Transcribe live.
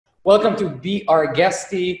Welcome to Be Our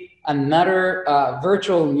Guesty, another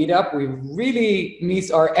virtual meetup. We really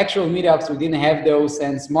miss our actual meetups. We didn't have those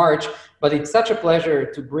since March, but it's such a pleasure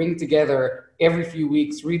to bring together every few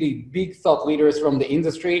weeks really big thought leaders from the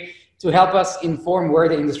industry to help us inform where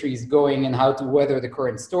the industry is going and how to weather the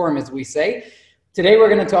current storm, as we say. Today, we're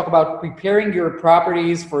going to talk about preparing your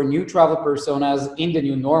properties for new travel personas in the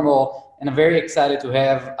new normal, and I'm very excited to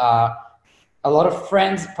have a lot of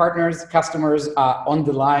friends, partners, customers on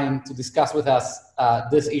the line to discuss with us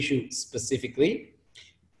this issue specifically.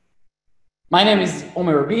 My name is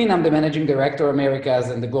Omer Rabin. I'm the Managing Director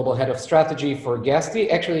Americas and the Global Head of Strategy for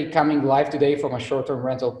Guesty, actually coming live today from a short-term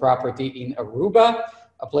rental property in Aruba,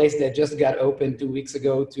 a place that just got opened 2 weeks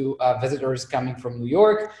ago to visitors coming from New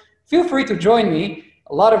York. Feel free to join me.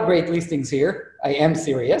 A lot of great listings here. I am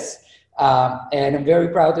serious. And I'm very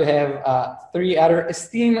proud to have three other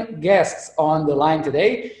esteemed guests on the line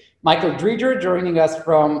today. Michael Dreger joining us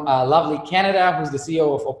from lovely Canada, who's the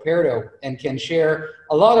CEO of Operto and can share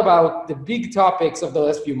a lot about the big topics of the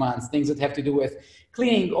last few months, things that have to do with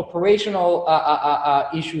cleaning, operational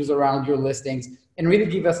issues around your listings, and really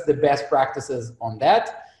give us the best practices on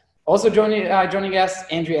that. Also joining us,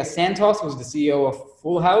 Andrea Santos, who's the CEO of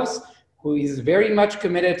Fulhaus, who is very much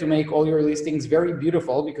committed to make all your listings very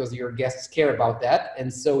beautiful because your guests care about that,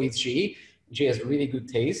 and so is she. She has really good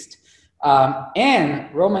taste.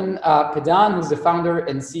 And Roman Pedan, who's the founder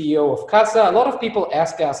and CEO of Kasa. A lot of people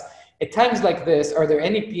ask us, at times like this, are there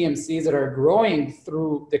any PMCs that are growing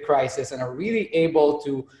through the crisis and are really able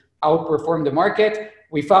to outperform the market?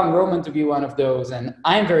 We found Roman to be one of those, and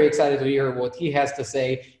I'm very excited to hear what he has to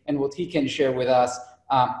say and what he can share with us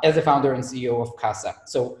as the founder and CEO of Kasa.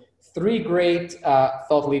 So three great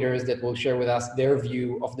thought leaders that will share with us their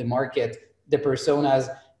view of the market, the personas,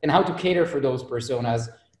 and how to cater for those personas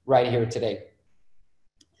right here today.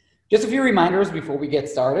 Just a few reminders before we get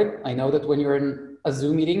started. I know that when you're in a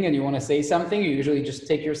Zoom meeting and you want to say something, you usually just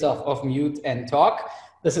take yourself off mute and talk.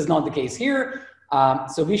 This is not the case here.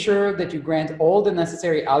 So be sure that you grant all the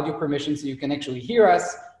necessary audio permissions so you can actually hear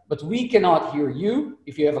us, but we cannot hear you.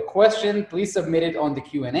 If you have a question, please submit it on the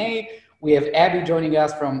Q&A. We have Abby joining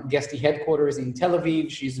us from Guesty headquarters in Tel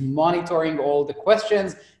Aviv. She's monitoring all the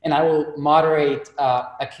questions, and I will moderate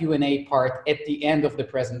a Q&A part at the end of the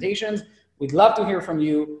presentations. We'd love to hear from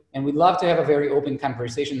you, and we'd love to have a very open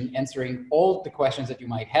conversation answering all the questions that you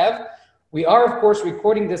might have. We are, of course,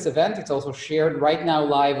 recording this event. It's also shared right now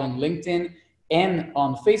live on LinkedIn and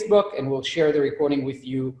on Facebook, and we'll share the recording with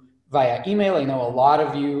you via email. I know a lot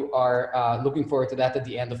of you are looking forward to that at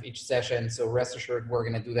the end of each session, so rest assured we're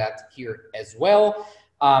going to do that here as well.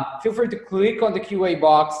 Feel free to click on the QA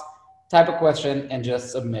box, type a question, and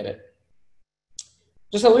just submit it.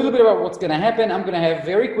 Just a little bit about what's going to happen. I'm going to have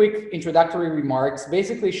very quick introductory remarks,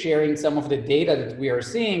 basically sharing some of the data that we are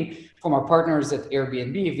seeing from our partners at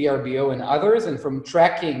Airbnb, VRBO, and others, and from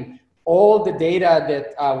tracking all the data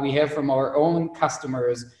that we have from our own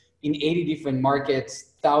customers in 80 different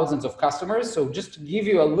markets, thousands of customers. So just to give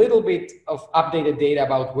you a little bit of updated data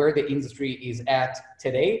about where the industry is at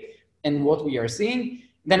today and what we are seeing.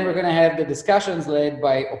 Then we're going to have the discussions led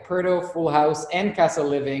by Operto, Fulhaus, and Kasa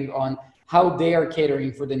Living on how they are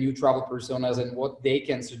catering for the new travel personas and what they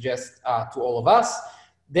can suggest to all of us.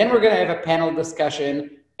 Then we're going to have a panel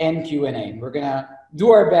discussion and Q&A. We're going to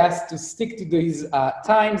do our best to stick to these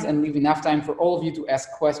times and leave enough time for all of you to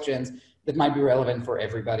ask questions that might be relevant for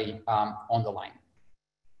everybody on the line.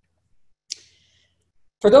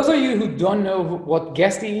 For those of you who don't know what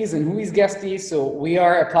Guesty is and who is Guesty, so we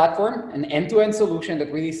are a platform, an end-to-end solution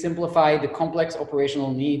that really simplify the complex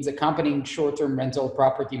operational needs accompanying short-term rental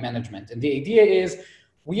property management. And the idea is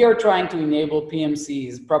we are trying to enable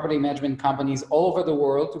PMCs, property management companies all over the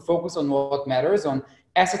world to focus on what matters, on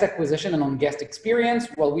asset acquisition and on guest experience,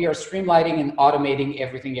 while we are streamlining and automating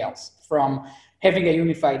everything else, from having a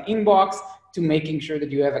unified inbox to making sure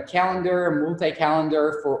that you have a calendar, a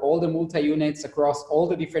multi-calendar for all the multi-units across all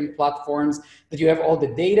the different platforms, that you have all the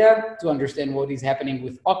data to understand what is happening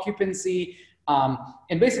with occupancy,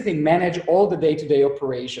 and basically manage all the day-to-day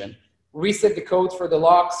operation. Reset the codes for the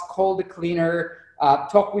locks, call the cleaner,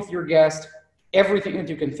 talk with your guest, everything that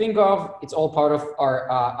you can think of. It's all part of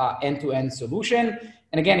our end-to-end solution.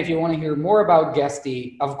 And again, if you want to hear more about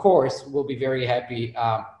Guesty, of course, we'll be very happy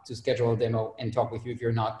to schedule a demo and talk with you if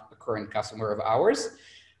you're not a current customer of ours.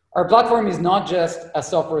 Our platform is not just a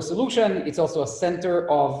software solution, it's also a center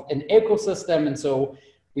of an ecosystem. And so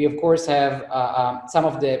we, of course, have some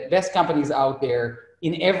of the best companies out there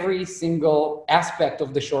in every single aspect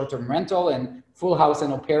of the short-term rental. And Fulhaus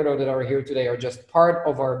and Operto that are here today are just part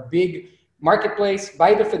of our big marketplace.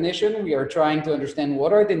 By definition, we are trying to understand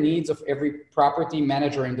what are the needs of every property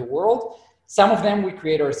manager in the world. Some of them we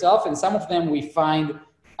create ourselves, and some of them we find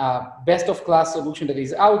best of class solution that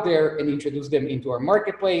is out there and introduce them into our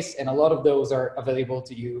marketplace. And a lot of those are available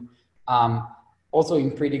to you also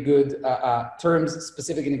in pretty good terms,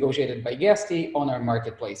 specifically negotiated by Guesty on our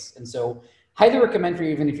marketplace. And so highly recommend for you,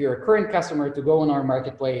 even if you're a current customer, to go on our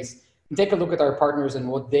marketplace and take a look at our partners and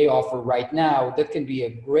what they offer right now. That can be a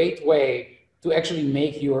great way to actually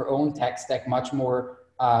make your own tech stack much more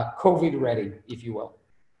COVID ready, if you will.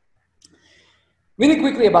 Really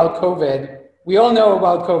quickly about COVID, we all know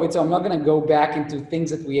about COVID, so I'm not going to go back into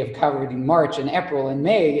things that we have covered in March and April and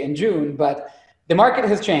May and June, but the market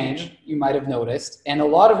has changed, you might have noticed, and a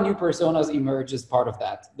lot of new personas emerged as part of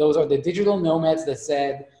that. Those are the digital nomads that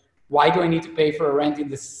said, why do I need to pay for a rent in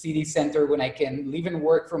the city center when I can live and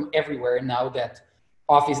work from everywhere now that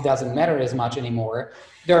office doesn't matter as much anymore?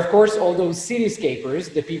 There are, of course, all those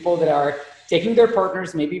cityscapers, the people that are taking their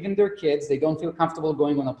partners, maybe even their kids. They don't feel comfortable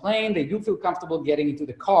going on a plane. They do feel comfortable getting into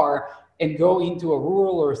the car and go into a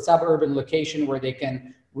rural or suburban location where they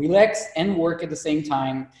can relax and work at the same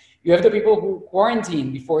time. You have the people who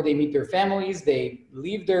quarantine before they meet their families. They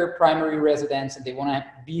leave their primary residence and they want to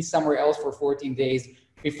be somewhere else for 14 days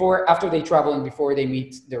after they travel and before they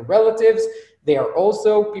meet their relatives. They are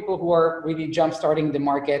also people who are really jump-starting the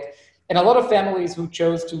market. And a lot of families who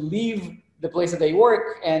chose to leave the place that they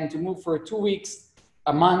work and to move for 2 weeks,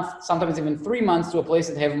 a month, sometimes even 3 months to a place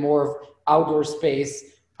that have more of outdoor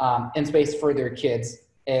space and space for their kids.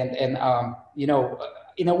 And you know,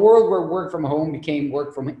 in a world where work from home became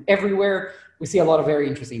work from everywhere, we see a lot of very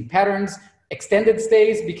interesting patterns. Extended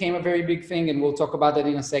stays became a very big thing, and we'll talk about that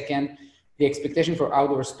in a second. The expectation for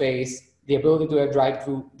outdoor space, the ability to have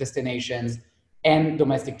drive-through destinations, and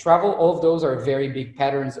domestic travel. All of those are very big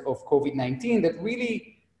patterns of COVID-19 that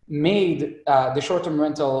really made the short-term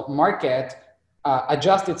rental market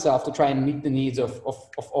adjust itself to try and meet the needs of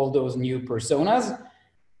all those new personas.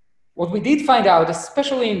 What we did find out,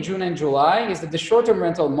 especially in June and July, is that the short-term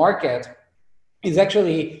rental market is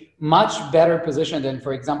actually much better positioned than,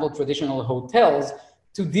 for example, traditional hotels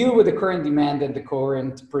to deal with the current demand and the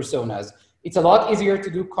current personas. It's a lot easier to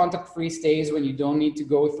do contact-free stays when you don't need to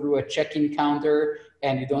go through a check-in counter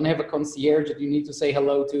and you don't have a concierge that you need to say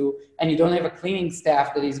hello to, and you don't have a cleaning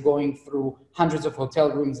staff that is going through hundreds of hotel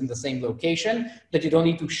rooms in the same location, that you don't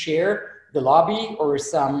need to share the lobby or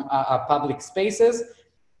some public spaces.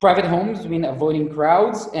 Private homes mean avoiding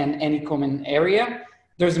crowds and any common area.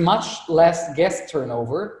 There's much less guest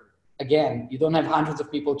turnover. Again, you don't have hundreds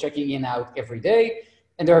of people checking in out every day.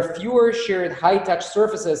 And there are fewer shared high-touch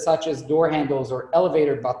surfaces such as door handles or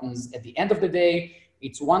elevator buttons. At the end of the day,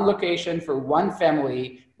 it's one location for one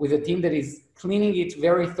family with a team that is cleaning it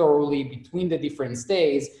very thoroughly between the different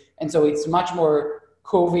stays. And so it's much more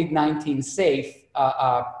COVID-19 safe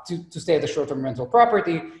to stay at a short-term rental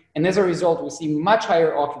property. And as a result, we see much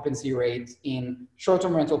higher occupancy rates in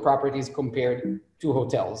short-term rental properties compared to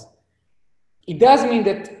hotels. It does mean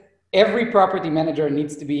that every property manager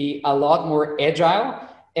needs to be a lot more agile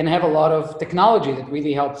and have a lot of technology that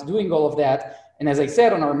really helps doing all of that. And as I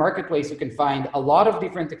said, on our marketplace, you can find a lot of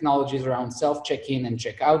different technologies around self-check-in and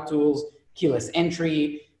check-out tools, keyless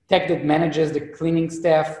entry, tech that manages the cleaning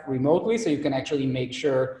staff remotely, so you can actually make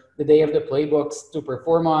sure that they have the playbooks to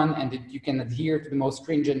perform on and that you can adhere to the most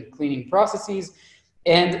stringent cleaning processes.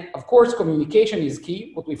 And of course, communication is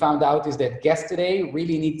key. What we found out is that guests today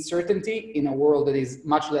really need certainty in a world that is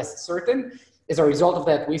much less certain. As a result of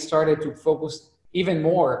that, we started to focus even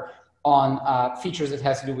more on features that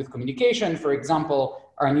has to do with communication. For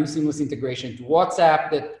example, our new seamless integration to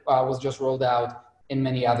WhatsApp that was just rolled out, and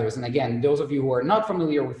many others. And again, those of you who are not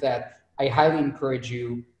familiar with that, I highly encourage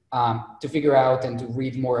you to figure out and to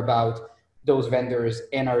read more about those vendors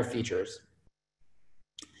and our features.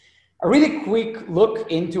 A really quick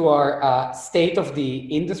look into our state of the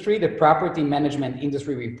industry, the property management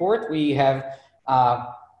industry report. We have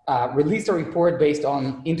released a report based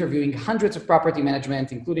on interviewing hundreds of property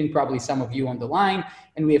management, including probably some of you on the line.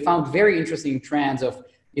 And we have found very interesting trends of,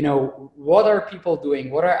 you know, what are people doing?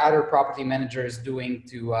 What are other property managers doing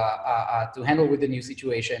to handle with the new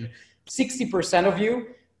situation? 60% of you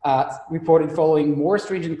reported following more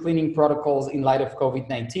stringent cleaning protocols in light of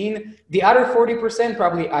COVID-19. The other 40%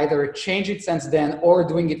 probably either changed it since then or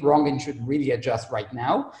doing it wrong and should really adjust right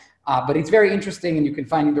now. But it's very interesting, and you can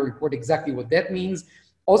find in the report exactly what that means.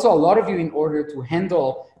 Also, a lot of you, in order to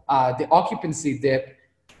handle the occupancy dip,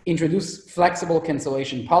 introduce flexible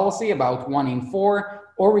cancellation policy about 1 in 4,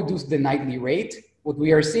 or reduce the nightly rate. What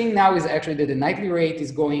we are seeing now is actually that the nightly rate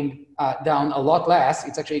is going down a lot less.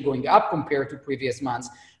 It's actually going up compared to previous months.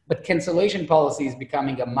 but cancellation policy is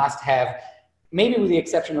becoming a must-have, maybe with the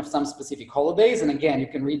exception of some specific holidays. And again, you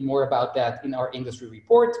can read more about that in our industry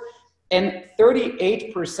report. And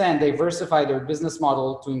 38% diversify their business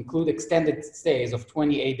model to include extended stays of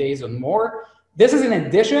 28 days or more. This is in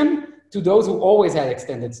addition to those who always had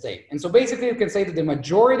extended stay. And so basically you can say that the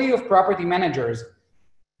majority of property managers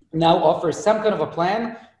now offer some kind of a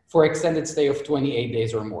plan for extended stay of 28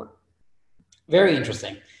 days or more. Very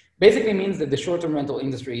interesting. Basically means that the short-term rental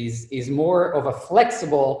industry is more of a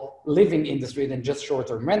flexible living industry than just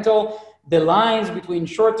short-term rental. The lines between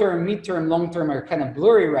short-term, mid-term, long-term are kind of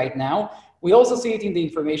blurry right now. We also see it in the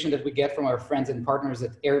information that we get from our friends and partners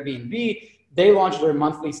at Airbnb. They launched their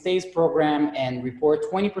monthly stays program and report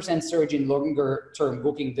 20% surge in longer-term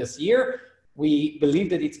booking this year. We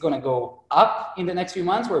believe that it's going to go up in the next few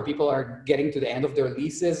months, where people are getting to the end of their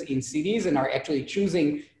leases in cities and are actually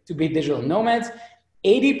choosing to be digital nomads.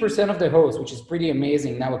 80% of the hosts, which is pretty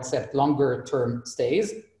amazing, now accept longer term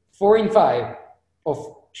stays. 4 in 5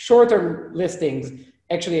 of short-term listings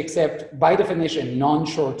actually accept, by definition,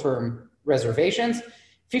 non-short term reservations.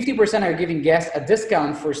 50% are giving guests a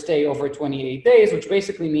discount for stay over 28 days, which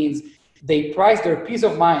basically means they price their peace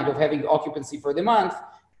of mind of having occupancy for the month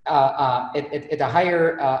at a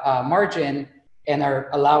higher margin, and are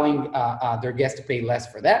allowing their guests to pay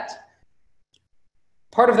less for that.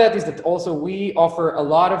 Part of that is that also we offer a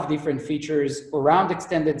lot of different features around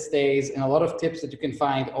extended stays and a lot of tips that you can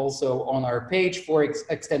find also on our page for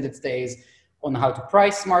extended stays, on how to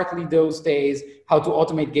price smartly those stays, how to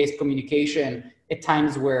automate guest communication at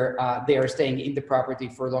times where they are staying in the property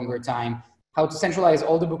for a longer time, how to centralize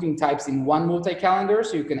all the booking types in one multi-calendar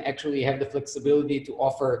so you can actually have the flexibility to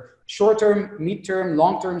offer short-term, mid-term,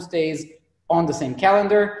 long-term stays on the same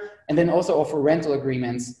calendar, and then also offer rental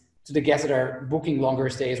agreements to the guests that are booking longer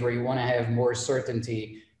stays where you want to have more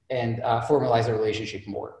certainty and formalize the relationship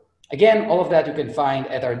more. Again, all of that you can find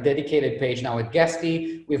at our dedicated page now at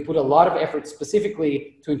Guesty. We've put a lot of effort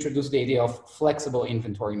specifically to introduce the idea of flexible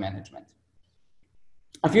inventory management.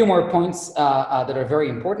 A few more points that are very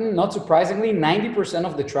important. Not surprisingly, 90%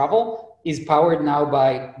 of the travel is powered now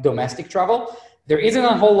by domestic travel. There isn't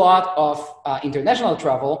a whole lot of international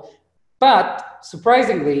travel, but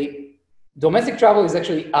surprisingly, domestic travel is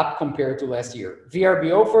actually up compared to last year.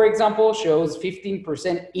 VRBO, for example, shows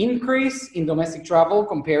 15% increase in domestic travel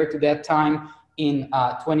compared to that time in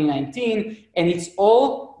 2019. And it's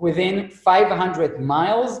all within 500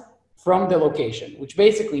 miles from the location, which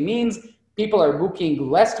basically means people are booking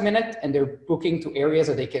last minute and they're booking to areas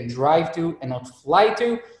that they can drive to and not fly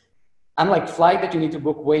to. Unlike flight that you need to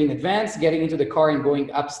book way in advance, getting into the car and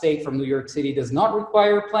going upstate from New York City does not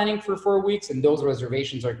require planning for 4 weeks, and those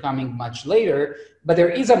reservations are coming much later, but there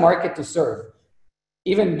is a market to serve,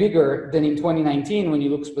 even bigger than in 2019 when you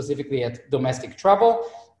look specifically at domestic travel.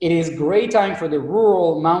 It is a great time for the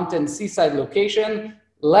rural, mountain, seaside location,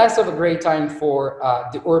 less of a great time for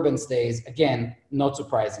the urban stays, again, not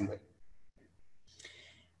surprisingly.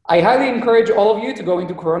 I highly encourage all of you to go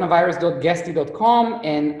into coronavirus.guesty.com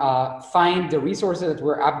and find the resources that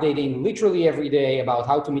we're updating literally every day about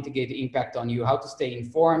how to mitigate the impact on you, how to stay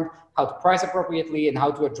informed, how to price appropriately, and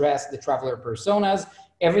how to address the traveler personas.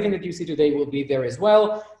 Everything that you see today will be there as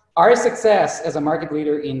well. Our success as a market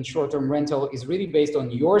leader in short-term rental is really based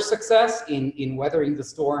on your success in weathering the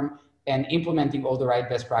storm and implementing all the right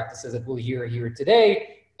best practices that we'll hear here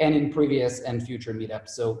today and in previous and future meetups.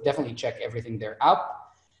 So definitely check everything there out.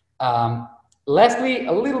 Lastly,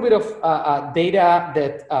 a little bit of data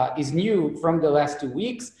that is new from the last 2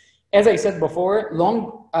 weeks. As I said before,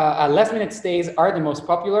 long last minute stays are the most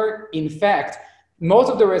popular. In fact,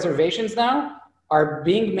 most of the reservations now are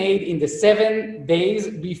being made in the 7 days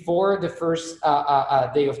before the first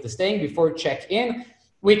day of the staying, before check-in,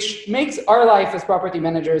 which makes our life as property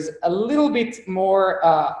managers a little bit more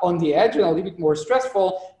on the edge and a little bit more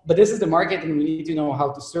stressful. But this is the market and we need to know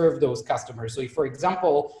how to serve those customers. So if, for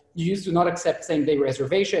example, you used to not accept same-day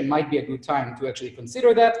reservation, might be a good time to actually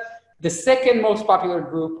consider that. The second most popular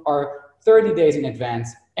group are 30 days in advance,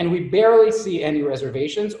 and we barely see any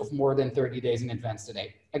reservations of more than 30 days in advance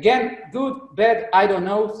today. Again, good, bad, I don't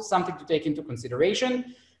know, something to take into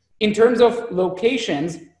consideration. In terms of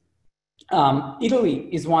locations, Italy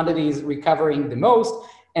is one that is recovering the most.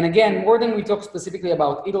 And again, more than we talk specifically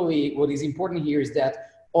about Italy, what is important here is that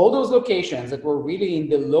all those locations that were really in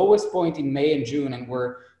the lowest point in May and June and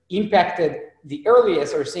were impacted the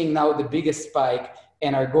earliest are seeing now the biggest spike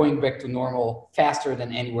and are going back to normal faster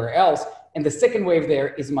than anywhere else. And the second wave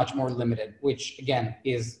there is much more limited, which again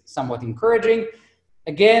is somewhat encouraging.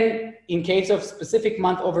 Again, in case of specific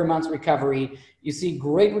month-over-month recovery, you see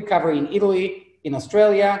great recovery in Italy, in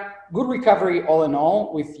Australia, good recovery all in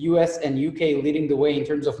all, with US and UK leading the way in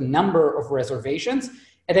terms of number of reservations.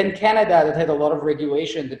 And then Canada, that had a lot of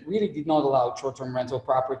regulation that really did not allow short-term rental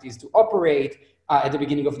properties to operate at the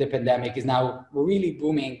beginning of the pandemic, is now really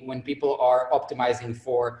booming when people are optimizing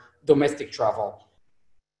for domestic travel.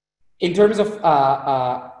 In terms of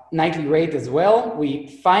nightly rate as well, we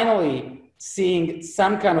finally seeing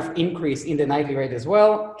some kind of increase in the nightly rate as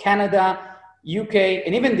well. Canada, UK,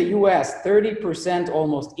 and even the US, 30%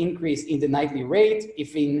 almost increase in the nightly rate.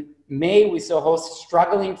 If in May we saw hosts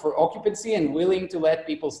struggling for occupancy and willing to let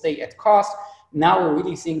people stay at cost, now we're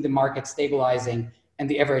really seeing the market stabilizing and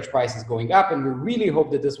the average price is going up. And we really hope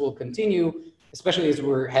that this will continue, especially as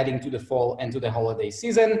we're heading to the fall and to the holiday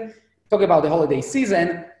season. Talk about the holiday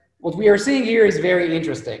season. What we are seeing here is very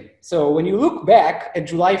interesting. So when you look back at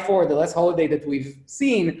July 4th, the last holiday that we've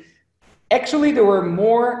seen, actually there were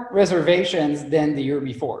more reservations than the year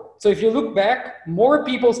before. So if you look back, more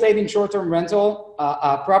people stayed in short-term rental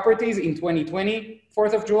properties in 2020,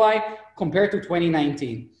 4th of July, compared to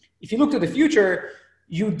 2019. If you look to the future,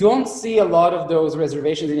 you don't see a lot of those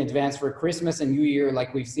reservations in advance for Christmas and New Year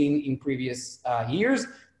like we've seen in previous years.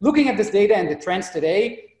 Looking at this data and the trends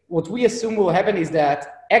today, what we assume will happen is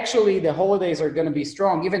that actually the holidays are going to be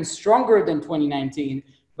strong, even stronger than 2019.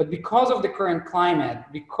 But because of the current climate,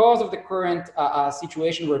 because of the current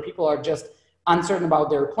situation where people are just uncertain about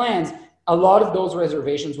their plans, a lot of those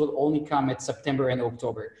reservations will only come at September and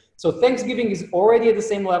October. So Thanksgiving is already at the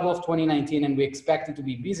same level of 2019, and we expect it to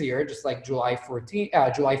be busier, just like July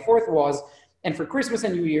 4th was. And for Christmas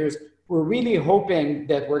and New Year's, we're really hoping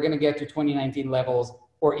that we're going to get to 2019 levels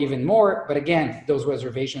or even more. But again, those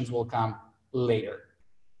reservations will come later.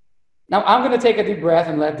 Now, I'm going to take a deep breath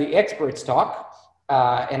and let the experts talk.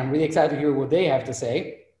 And I'm really excited to hear what they have to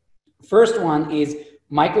say. First one is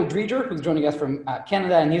Michael Dreger, who's joining us from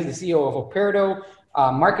Canada, and he's the CEO of Operto,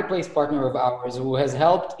 a marketplace partner of ours, who has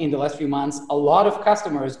helped in the last few months a lot of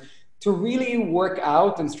customers to really work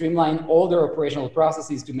out and streamline all their operational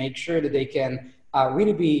processes to make sure that they can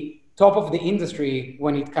really be top of the industry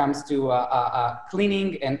when it comes to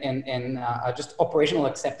cleaning and just operational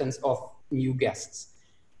acceptance of new guests.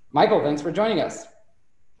 Michael, thanks for joining us.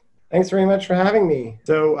 Thanks very much for having me.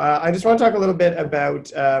 So I just want to talk a little bit about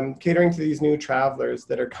catering to these new travelers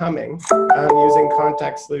that are coming using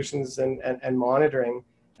contact solutions and monitoring.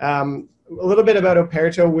 A little bit about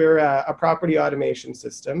Operto. We're a property automation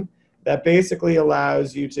system that basically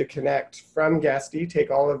allows you to connect from Guesty, take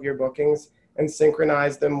all of your bookings and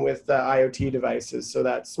synchronize them with IoT devices. So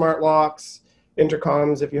that's smart locks,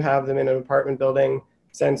 intercoms if you have them in an apartment building,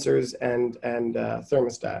 sensors and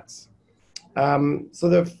thermostats. So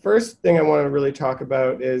the first thing I want to really talk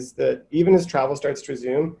about is that even as travel starts to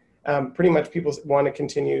resume, pretty much people want to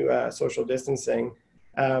continue social distancing.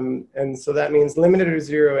 And so that means limited or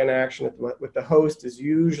zero interaction with the host is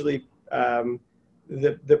usually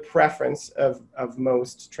the preference of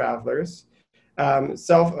most travelers. A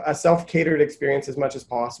self-catered experience as much as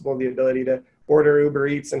possible, the ability to order Uber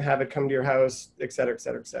Eats and have it come to your house, et cetera, et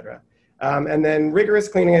cetera, et cetera. And then rigorous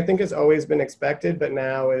cleaning, I think, has always been expected, but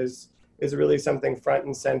now is really something front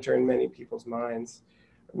and center in many people's minds.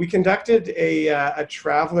 We conducted a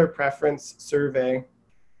traveler preference survey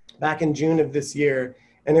back in June of this year,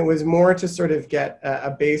 and it was more to sort of get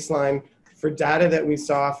a baseline for data that we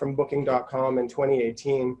saw from Booking.com in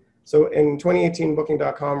 2018. So in 2018,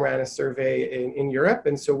 Booking.com ran a survey in Europe,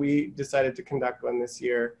 and so we decided to conduct one this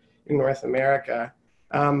year in North America.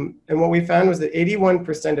 And what we found was that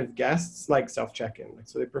 81% of guests like self-check-in,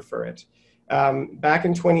 so they prefer it. Back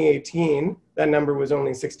in 2018, that number was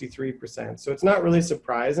only 63%. So it's not really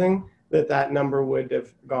surprising that that number would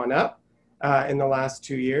have gone up in the last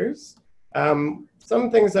 2 years.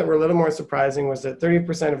 Some things that were a little more surprising was that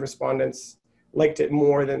 30% of respondents liked it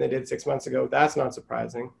more than they did 6 months ago. That's not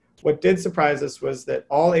surprising. What did surprise us was that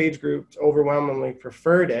all age groups overwhelmingly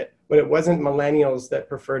preferred it, but it wasn't millennials that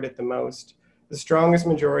preferred it the most. The strongest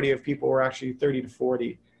majority of people were actually 30 to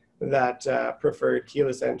 40 that preferred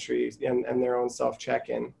keyless entry and their own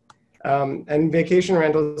self-check-in. And vacation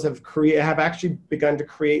rentals have actually begun to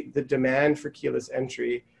create the demand for keyless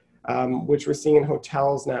entry, which we're seeing in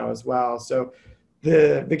hotels now as well. So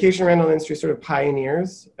the vacation rental industry sort of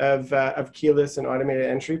pioneers of keyless and automated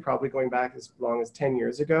entry, probably going back as long as 10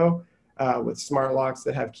 years ago, with smart locks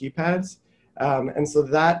that have keypads. And so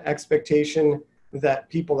that expectation that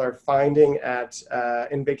people are finding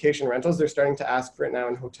in vacation rentals, they're starting to ask for it now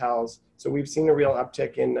in hotels. So we've seen a real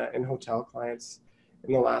uptick in hotel clients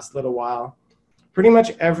in the last little while. Pretty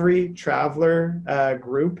much every traveler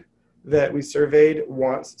group that we surveyed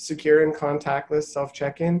wants secure and contactless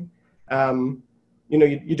self-check-in.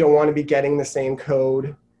 You don't want to be getting the same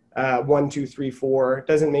code 1, 2, 3, 4. It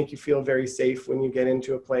doesn't make you feel very safe when you get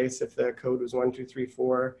into a place if the code was 1, 2, 3,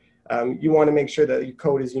 4. You want to make sure that your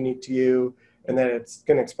code is unique to you and that it's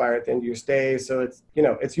going to expire at the end of your stay. So it's, you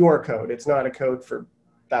know, it's your code. It's not a code for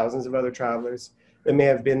thousands of other travelers that may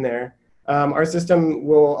have been there. Our system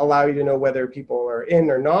will allow you to know whether people are in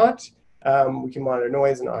or not. We can monitor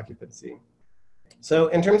noise and occupancy. So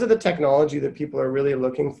in terms of the technology that people are really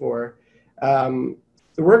looking for,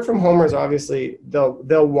 the work from homers, obviously,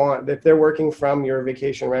 they'll want, if they're working from your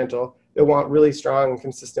vacation rental, they'll want really strong and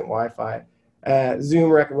consistent Wi-Fi.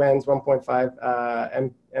 Zoom recommends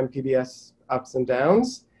 1.5 Mbps ups and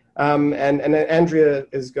downs. And Andrea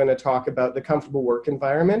is going to talk about the comfortable work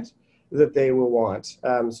environment that they will want.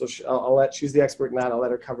 So she's the expert in that. I'll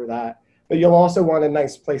let her cover that. But you'll also want a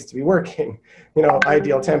nice place to be working. You know,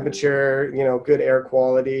 ideal temperature, you know, good air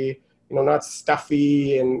quality, you know, not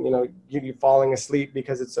stuffy and, you know, you falling asleep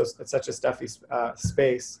because it's such a stuffy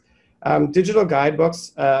space. Digital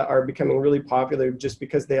guidebooks are becoming really popular just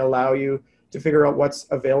because they allow you to figure out what's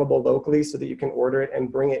available locally so that you can order it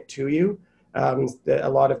and bring it to you. A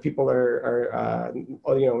lot of people are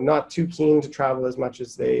you know, not too keen to travel as much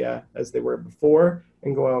as they were before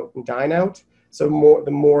and go out and dine out. So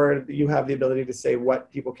the more you have the ability to say what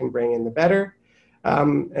people can bring in, the better.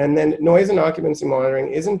 And then noise and occupancy monitoring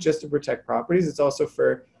isn't just to protect properties; it's also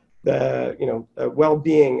for the, you know, the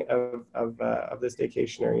well-being of the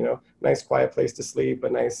staycationer. You know, nice quiet place to sleep, a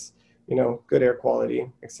nice, you know, good air quality,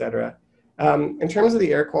 etc. In terms of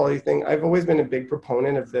the air quality thing, I've always been a big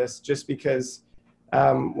proponent of this just because,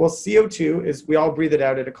 well, CO2 is, we all breathe it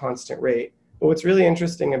out at a constant rate. But what's really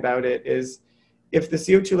interesting about it is if the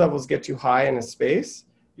CO2 levels get too high in a space,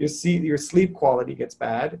 your sleep quality gets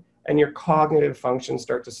bad and your cognitive functions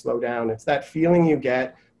start to slow down. It's that feeling you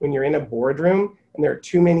get when you're in a boardroom and there are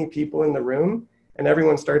too many people in the room and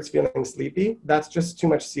everyone starts feeling sleepy. That's just too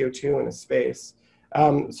much CO2 in a space.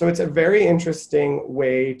 So it's a very interesting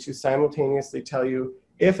way to simultaneously tell you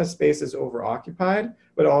if a space is overoccupied,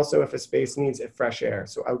 but also if a space needs fresh air,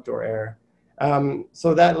 so outdoor air.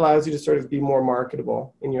 So that allows you to sort of be more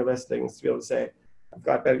marketable in your listings, to be able to say, I've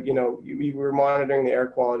got better, you know, we're monitoring the air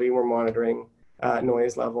quality, we're monitoring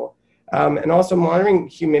noise level. And also monitoring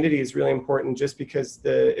humidity is really important just because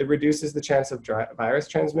it reduces the chance of virus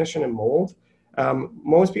transmission and mold.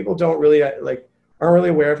 Most people don't really aren't really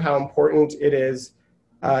aware of how important it is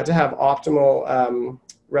to have optimal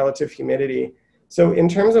relative humidity. So in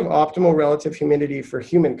terms of optimal relative humidity for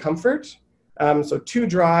human comfort, so too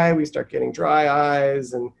dry, we start getting dry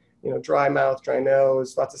eyes and, you know, dry mouth, dry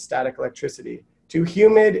nose, lots of static electricity. Too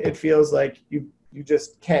humid, it feels like you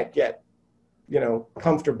just can't get, you know,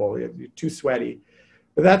 comfortable, you're too sweaty.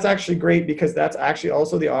 But that's actually great because that's actually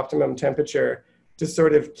also the optimum temperature to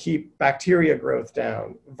sort of keep bacteria growth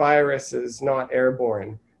down, viruses not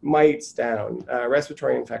airborne, mites down,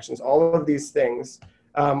 respiratory infections. All of these things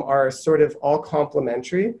are sort of all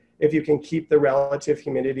complementary if you can keep the relative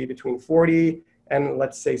humidity between 40 and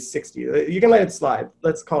let's say 60. You can let it slide.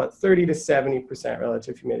 Let's call it 30 to 70%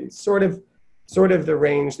 relative humidity. Sort of the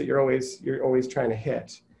range that you're always trying to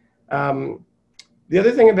hit. The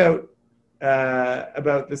other thing about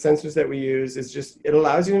the sensors that we use is just it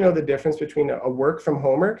allows you to know the difference between a work from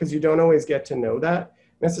homer, because you don't always get to know that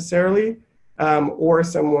necessarily, or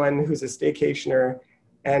someone who's a staycationer.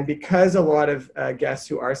 And because a lot of guests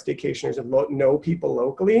who are staycationers know people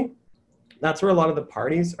locally, that's where a lot of the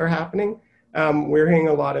parties are happening. We're hearing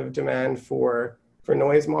a lot of demand for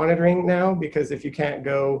noise monitoring now, because if you can't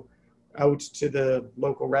go out to the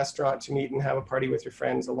local restaurant to meet and have a party with your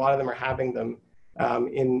friends, a lot of them are having them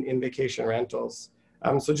in vacation rentals.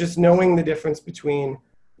 So just knowing the difference between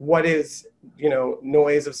what is, you know,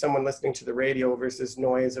 noise of someone listening to the radio versus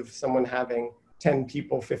noise of someone having 10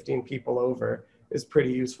 people, 15 people over is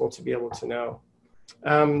pretty useful to be able to know.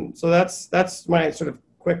 So that's my sort of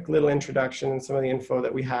quick little introduction and some of the info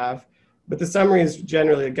that we have. But the summary is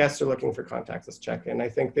generally the guests are looking for contactless check-in. I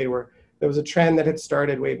think there was a trend that had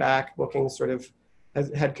started way back. Bookings sort of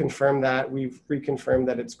had confirmed that. We've reconfirmed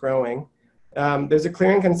that it's growing. There's a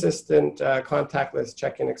clear and consistent contactless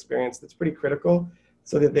check-in experience that's pretty critical,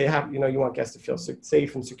 so that they have, you know, you want guests to feel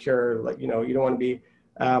safe and secure. Like, you know, you don't want to be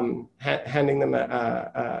handing them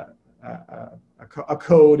a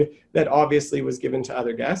code that obviously was given to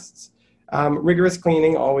other guests. Rigorous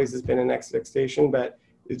cleaning always has been an expectation, but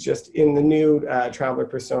it's just in the new traveler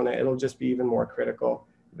persona, it'll just be even more critical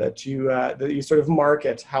that you sort of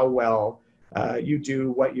market how well you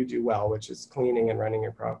do what you do well, which is cleaning and running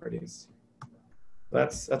your properties.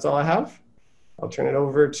 That's all I have. I'll turn it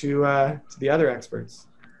over to the other experts.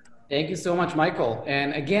 Thank you so much, Michael.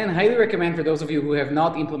 And again, highly recommend for those of you who have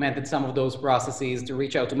not implemented some of those processes to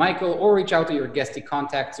reach out to Michael or reach out to your Guesty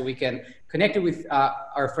contact so we can connect you with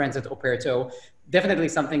our friends at Operto. Definitely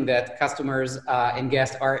something that customers and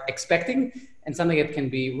guests are expecting and something that can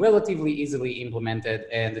be relatively easily implemented.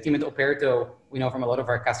 And the team at Operto, we know from a lot of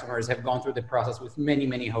our customers, have gone through the process with many,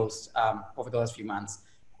 many hosts over the last few months.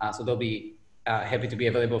 So they'll be happy to be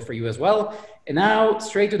available for you as well. And now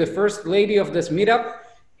straight to the first lady of this meetup,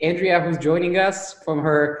 Andrea, who's joining us from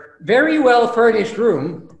her very well-furnished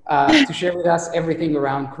room to share with us everything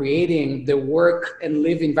around creating the work and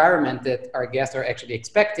live environment that our guests are actually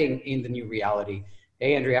expecting in the new reality.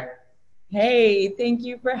 Hey, Andrea. Hey, thank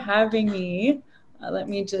you for having me. Let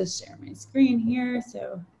me just share my screen here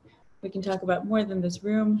so we can talk about more than this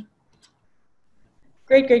room.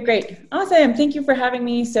 Great, great, great. Awesome. Thank you for having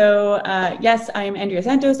me. So yes, I am Andrea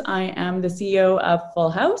Santos. I am the CEO of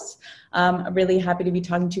Fulhaus. I'm really happy to be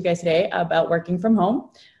talking to you guys today about working from home.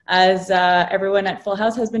 As everyone at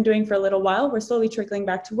Fulhaus has been doing for a little while, we're slowly trickling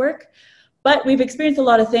back to work. But we've experienced a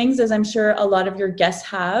lot of things, as I'm sure a lot of your guests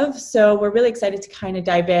have. So we're really excited to kind of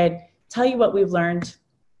dive in, tell you what we've learned,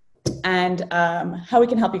 and how we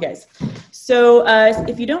can help you guys. So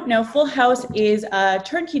if you don't know, Fulhaus is a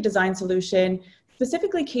turnkey design solution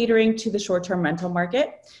specifically catering to the short-term rental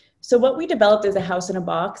market. So what we developed is a house in a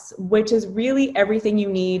box, which is really everything you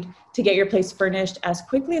need to get your place furnished as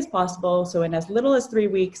quickly as possible. So in as little as 3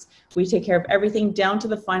 weeks, we take care of everything down to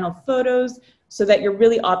the final photos so that you're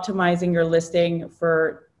really optimizing your listing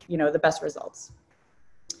for, you know, the best results.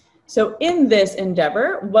 So in this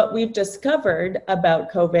endeavor, what we've discovered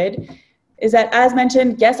about COVID is that, as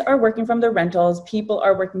mentioned, guests are working from their rentals, people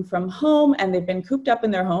are working from home, and they've been cooped up in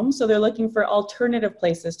their homes, so they're looking for alternative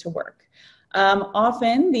places to work.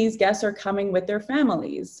 Often, these guests are coming with their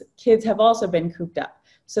families. Kids have also been cooped up,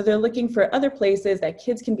 so they're looking for other places that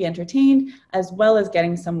kids can be entertained, as well as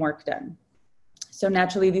getting some work done. So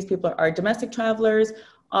naturally, these people are domestic travelers,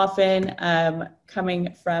 often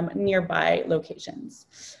coming from nearby locations.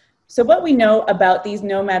 So what we know about these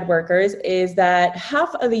nomad workers is that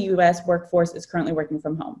half of the US workforce is currently working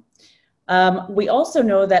from home. We also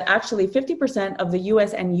know that actually 50% of the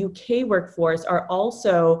US and UK workforce are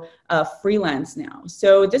also freelance now.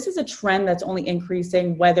 So this is a trend that's only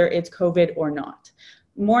increasing whether it's COVID or not.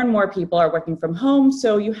 More and more people are working from home,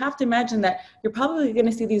 so you have to imagine that you're probably going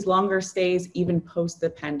to see these longer stays even post the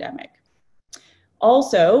pandemic.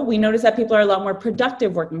 Also, we notice that people are a lot more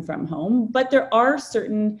productive working from home, but there are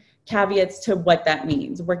certain caveats to what that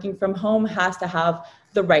means. Working from home has to have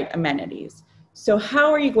the right amenities. So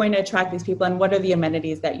how are you going to attract these people, and what are the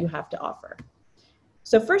amenities that you have to offer?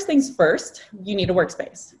 So first things first, you need a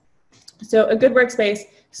workspace. So a good workspace,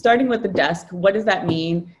 starting with the desk, what does that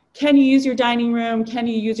mean? Can you use your dining room? Can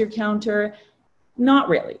you use your counter? Not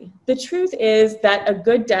really. The truth is that a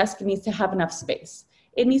good desk needs to have enough space.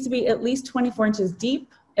 It needs to be at least 24 inches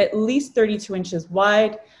deep, at least 32 inches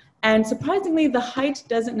wide, and surprisingly, the height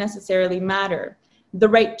doesn't necessarily matter. The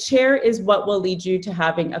right chair is what will lead you to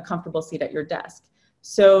having a comfortable seat at your desk.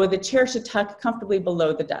 So the chair should tuck comfortably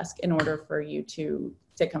below the desk in order for you to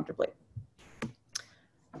sit comfortably.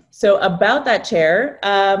 So about that chair,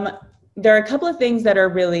 there are a couple of things that are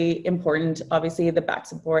really important. Obviously, the back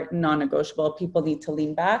support, non-negotiable. People need to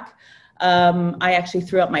lean back. I actually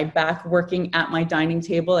threw out my back working at my dining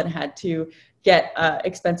table and had to get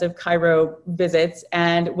expensive chiro visits,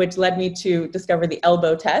 and which led me to discover the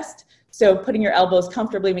elbow test. So putting your elbows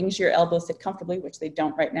comfortably, making sure your elbows sit comfortably, which they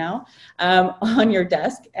don't right now, on your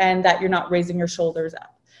desk, and that you're not raising your shoulders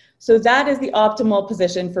up. So that is the optimal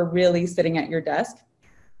position for really sitting at your desk.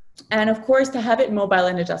 And of course, to have it mobile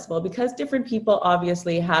and adjustable, because different people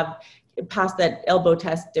obviously have passed that elbow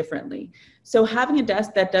test differently. So having a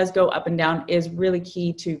desk that does go up and down is really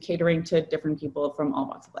key to catering to different people from all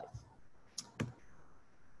walks of life.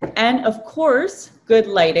 And of course, good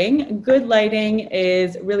lighting. Good lighting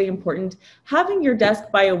is really important. Having your desk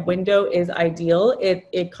by a window is ideal.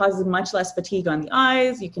 It causes much less fatigue on the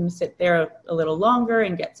eyes. You can sit there a little longer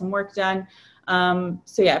and get some work done.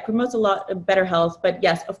 So yeah, it promotes a lot of better health. But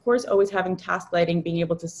yes, of course, always having task lighting, being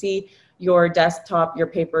able to see your desktop, your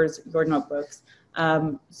papers, your notebooks,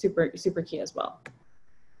 super key as well.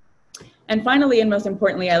 And finally, and most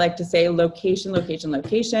importantly, I like to say location, location,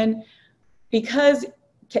 location, because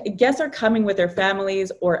guests are coming with their families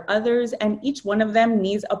or others, and each one of them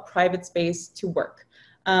needs a private space to work.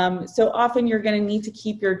 So often you're going to need to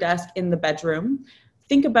keep your desk in the bedroom.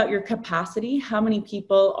 think about your capacity, how many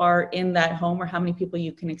people are in that home or how many people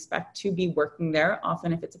you can expect to be working there.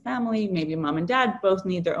 Often if it's a family, maybe mom and dad both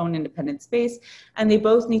need their own independent space, and they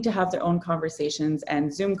both need to have their own conversations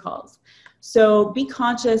and Zoom calls. So be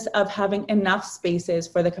conscious of having enough spaces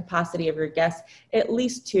for the capacity of your guests, at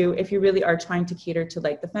least 2 if you really are trying to cater to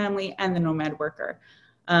like the family and the nomad worker.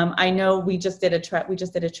 I know we just did a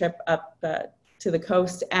trip up to the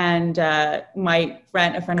coast, and a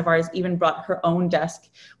friend of ours even brought her own desk.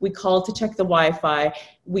 We called to check the Wi-Fi.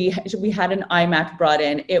 We had an iMac brought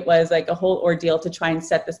in. It was like a whole ordeal to try and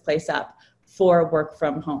set this place up for work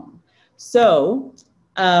from home. So,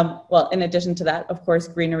 well, in addition to that, of course,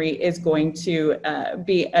 greenery is going to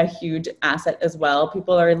be a huge asset as well.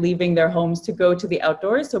 People are leaving their homes to go to the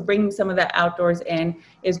outdoors. So bringing some of that outdoors in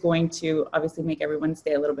is going to obviously make everyone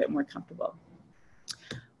stay a little bit more comfortable.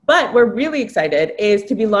 But we're really excited is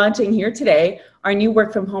to be launching here today our new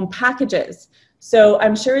work from home packages. So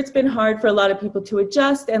I'm sure it's been hard for a lot of people to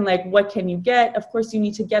adjust and like, what can you get? Of course, you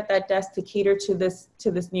need to get that desk to cater to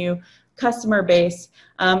this new customer base.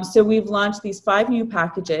 So we've launched these 5 new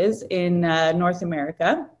packages in North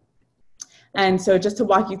America. And so just to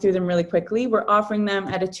walk you through them really quickly, we're offering them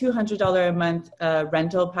at a $200 a month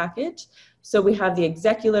rental package. So we have the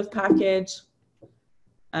executive package,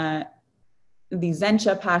 the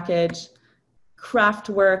Zencha package, craft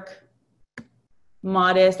work,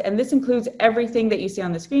 modest, and this includes everything that you see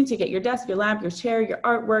on the screen. So you get your desk, your lamp, your chair, your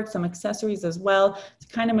artwork, some accessories as well to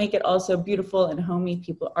kind of make it also beautiful and homey.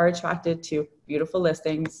 People are attracted to beautiful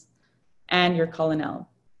listings, and your colonel.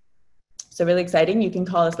 So really exciting. You can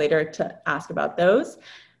call us later to ask about those.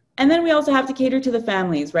 And then we also have to cater to the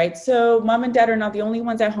families, right? So mom and dad are not the only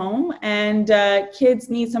ones at home, and kids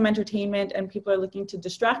need some entertainment, and people are looking to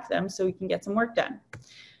distract them so we can get some work done.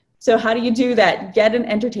 So how do you do that? Get an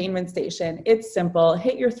entertainment station. It's simple.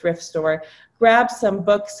 Hit your thrift store, grab some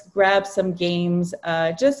books, grab some games,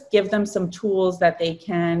 just give them some tools that they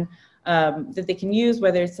can use,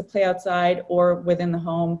 whether it's to play outside or within the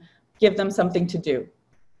home. Give them something to do.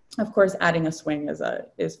 Of course, adding a swing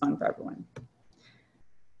is fun for everyone.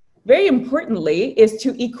 Very importantly is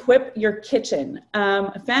to equip your kitchen.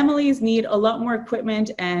 Families need a lot more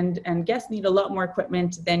equipment, and guests need a lot more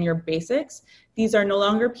equipment than your basics. These are no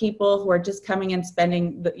longer people who are just coming and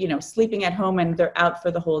spending, sleeping at home and they're out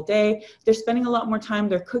for the whole day. They're spending a lot more time.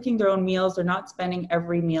 They're cooking their own meals. They're not spending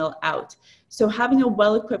every meal out. So having a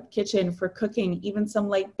well-equipped kitchen for cooking, even some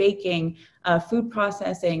light baking, food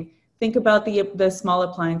processing, think about the small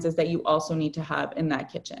appliances that you also need to have in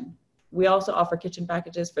that kitchen. We also offer kitchen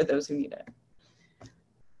packages for those who need it.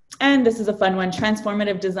 And this is a fun one,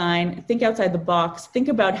 transformative design. Think outside the box. Think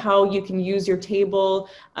about how you can use your table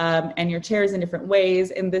and your chairs in different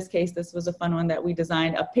ways. In this case, this was a fun one that we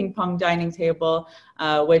designed, a ping pong dining table,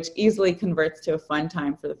 which easily converts to a fun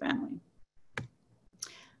time for the family.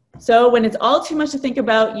 So when it's all too much to think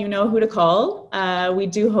about, you know who to call. We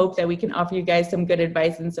do hope that we can offer you guys some good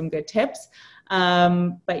advice and some good tips.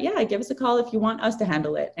 But yeah, give us a call if you want us to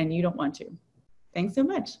handle it and you don't want to. Thanks so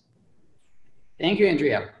much. Thank you,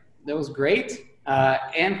 Andrea. That was great.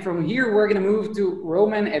 And from here, we're going to move to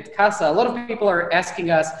Roman at Kasa. A lot of people are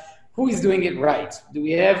asking us, who is doing it right? Do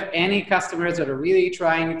we have any customers that are really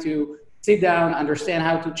trying to sit down, understand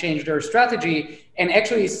how to change their strategy, and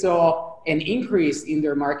actually saw an increase in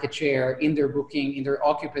their market share, in their booking, in their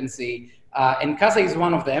occupancy? And Kasa is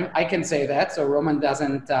one of them. I can say that. So Roman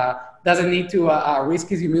doesn't need to risk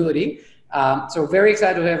his humility. So very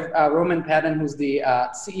excited to have Roman Patton, who's the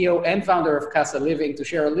CEO and founder of Kasa Living, to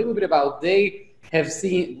share a little bit about what they have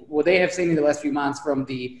seen in the last few months from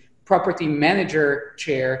the property manager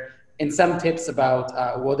chair, and some tips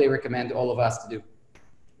about what they recommend all of us to do.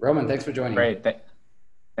 Roman, thanks for joining. Great.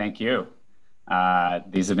 Thank you.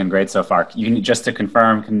 These have been great so far. Just to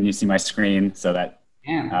confirm, can you see my screen so that?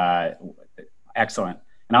 Yeah. Excellent.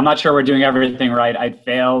 And I'm not sure we're doing everything right. I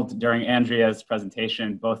failed during Andrea's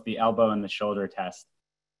presentation, both the elbow and the shoulder test.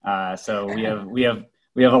 So we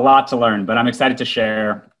have a lot to learn, but I'm excited to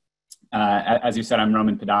share. As you said, I'm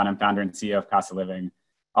Roman Patton. I'm founder and CEO of Kasa Living.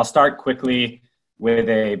 I'll start quickly with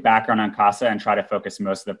a background on Kasa and try to focus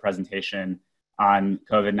most of the presentation on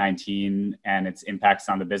COVID-19 and its impacts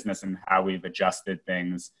on the business and how we've adjusted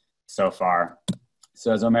things so far.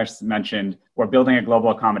 So as Omer mentioned, we're building a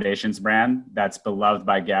global accommodations brand that's beloved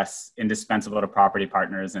by guests, indispensable to property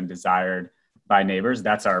partners, and desired by neighbors.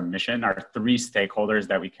 That's our mission. Our 3 stakeholders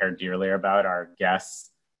that we care dearly about are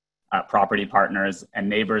guests, property partners, and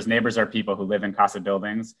neighbors. Neighbors are people who live in Kasa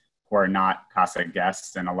buildings who are not Kasa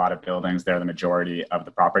guests. In a lot of buildings, they're the majority of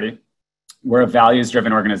the property. We're a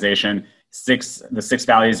values-driven organization. The 6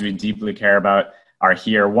 values we deeply care about are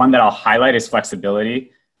here. One that I'll highlight is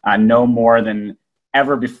flexibility. No more than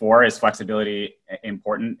ever before is flexibility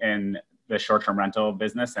important in the short-term rental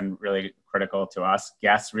business and really critical to us.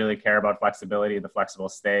 Guests really care about flexibility, the flexible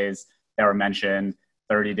stays that were mentioned,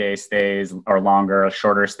 30-day stays or longer,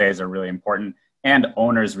 shorter stays are really important. And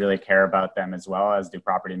owners really care about them as well, as do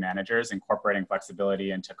property managers. Incorporating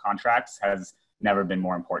flexibility into contracts has never been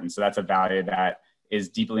more important. So that's a value that is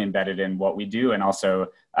deeply embedded in what we do and also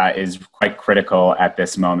is quite critical at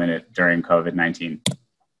this moment during COVID-19.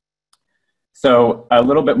 So a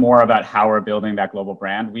little bit more about how we're building that global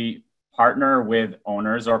brand. We partner with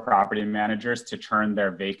owners or property managers to turn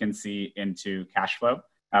their vacancy into cash flow.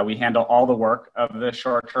 We handle all the work of the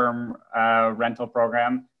short-term rental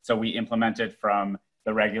program. So we implement it from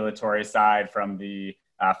the regulatory side, from the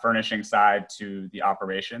furnishing side to the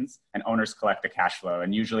operations, and owners collect the cash flow.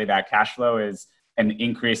 And usually that cash flow is an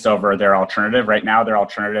increase over their alternative. Right now, their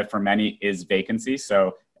alternative for many is vacancy.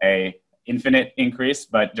 So a infinite increase,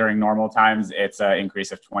 but during normal times, it's an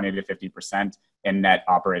increase of 20 to 50% in net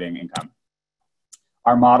operating income.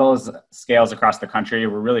 Our model scales across the country.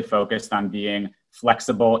 We're really focused on being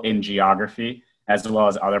flexible in geography, as well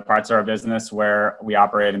as other parts of our business where we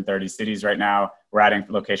operate in 30 cities right now. We're adding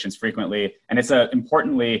locations frequently. And it's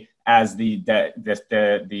importantly, as the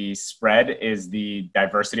spread is the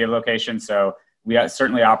diversity of locations. So we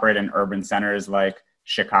certainly operate in urban centers like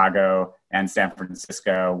Chicago and San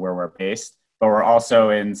Francisco, where we're based, but we're also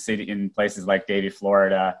in places like Davie,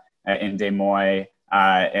 Florida, in Des Moines,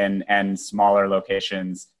 and smaller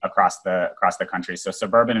locations across the country. So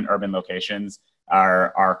suburban and urban locations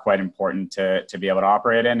are quite important to be able to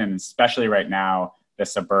operate in, and especially right now, the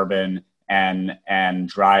suburban and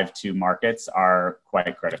drive to markets are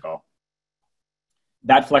quite critical.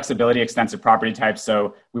 That flexibility extends to property types.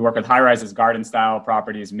 So we work with high rises, garden style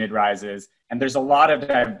properties, mid rises, and there's a lot of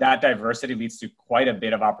that diversity leads to quite a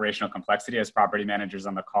bit of operational complexity, as property managers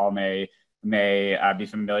on the call may be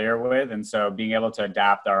familiar with. And so being able to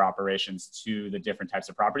adapt our operations to the different types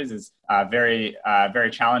of properties is very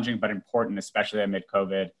challenging, but important, especially amid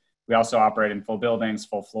COVID. We also operate in full buildings,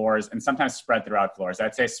 full floors, and sometimes spread throughout floors.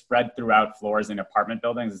 I'd say spread throughout floors in apartment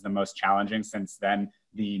buildings is the most challenging, since then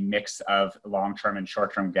the mix of long-term and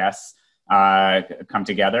short-term guests come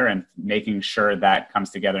together, and making sure that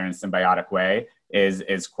comes together in a symbiotic way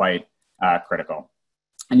is quite critical.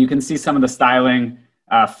 And you can see some of the styling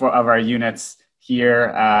of our units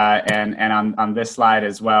here and on this slide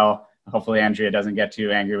as well. Hopefully Andrea doesn't get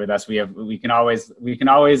too angry with us. We can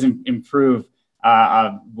always improve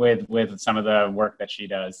with some of the work that she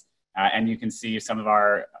does. And you can see some of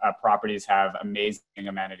our properties have amazing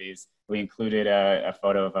amenities. We included a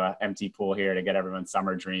photo of an empty pool here to get everyone's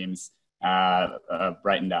summer dreams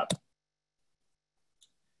brightened up.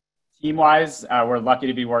 Team-wise, we're lucky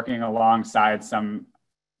to be working alongside some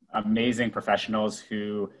amazing professionals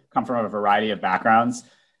who come from a variety of backgrounds.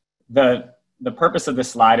 The purpose of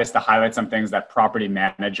this slide is to highlight some things that property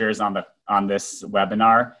managers on this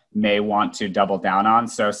webinar may want to double down on.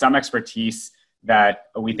 So some expertise that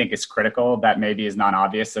we think is critical that maybe is not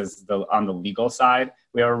obvious as on the legal side.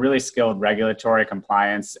 We have a really skilled regulatory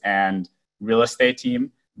compliance and real estate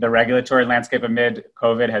team. The regulatory landscape amid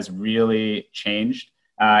COVID has really changed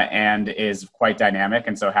and is quite dynamic.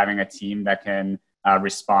 And so having a team that can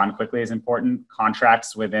respond quickly is important.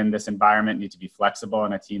 Contracts within this environment need to be flexible,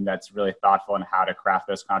 and a team that's really thoughtful in how to craft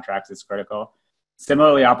those contracts is critical.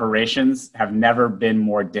 Similarly, operations have never been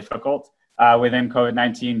more difficult within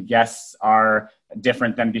COVID-19. Guests are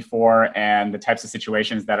different than before, and the types of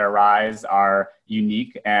situations that arise are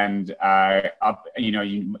unique, and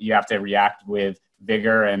you have to react with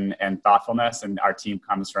vigor and thoughtfulness. And our team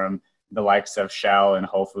comes from the likes of Shell and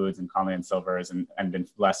Whole Foods and Conley and Silvers, and been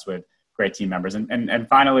blessed with great team members. And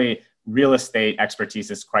finally, real estate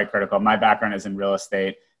expertise is quite critical. My background is in real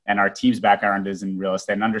estate, and our team's background is in real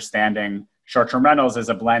estate. And understanding short-term rentals is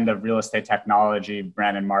a blend of real estate technology,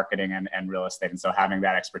 brand and marketing, and real estate. And so having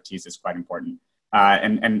that expertise is quite important.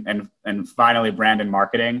 And finally, brand and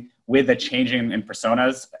marketing, with the changing in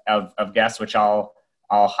personas of guests, which I'll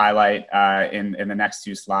highlight in the next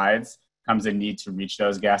two slides, comes a need to reach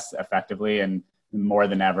those guests effectively. And more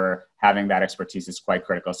than ever, having that expertise is quite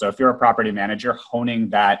critical. So if you're a property manager, honing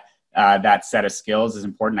that set of skills is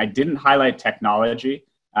important. I didn't highlight technology,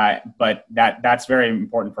 but that's very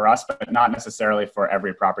important for us, but not necessarily for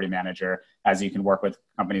every property manager, as you can work with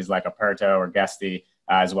companies like Operto or Guesty,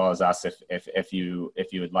 as well as us if you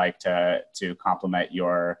would like to complement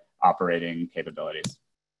your operating capabilities.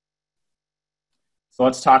 So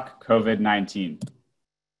let's talk COVID-19.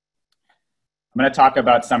 I'm going to talk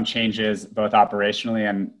about some changes both operationally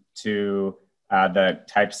and to the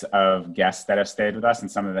types of guests that have stayed with us and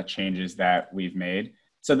some of the changes that we've made.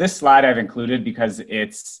 So this slide I've included because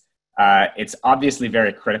it's obviously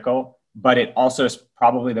very critical, but it also is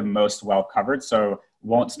probably the most well covered. So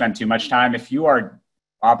won't spend too much time. If you are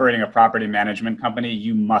operating a property management company,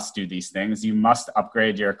 you must do these things. You must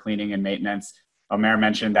upgrade your cleaning and maintenance. Omer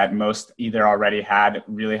mentioned that most either already had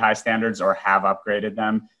really high standards or have upgraded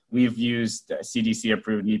them. We've used CDC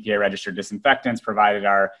approved and EPA registered disinfectants, provided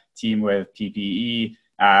our team with PPE,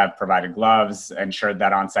 provided gloves, ensured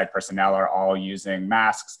that on-site personnel are all using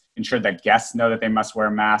masks, ensured that guests know that they must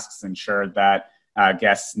wear masks, ensured that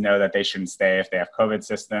guests know that they shouldn't stay if they have COVID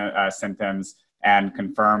symptoms, and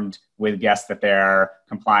confirmed with guests that they're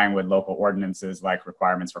complying with local ordinances like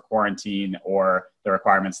requirements for quarantine or the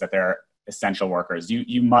requirements that they're essential workers.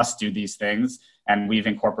 You must do these things, and we've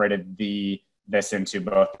incorporated this into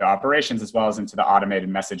both the operations as well as into the automated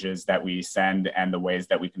messages that we send and the ways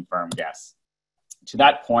that we confirm guests. To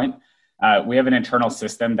that point, we have an internal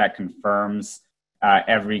system that confirms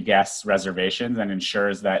every guest's reservations and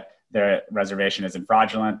ensures that the reservation isn't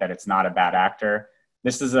fraudulent, that it's not a bad actor.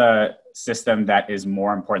 This is a system that is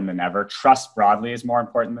more important than ever. Trust broadly is more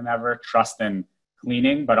important than ever. Trust in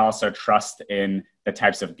cleaning, but also trust in the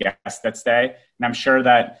types of guests that stay. And I'm sure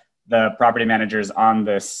that the property managers on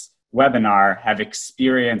this webinar have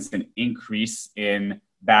experienced an increase in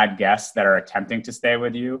bad guests that are attempting to stay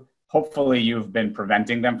with you. Hopefully you've been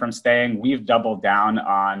preventing them from staying. We've doubled down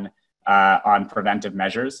on preventive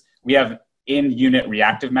measures. We have in-unit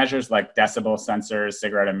reactive measures like decibel sensors,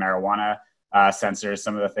 cigarette and marijuana sensors,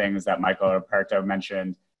 some of the things that Michael Operto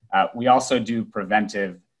mentioned. We also do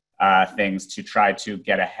preventive things to try to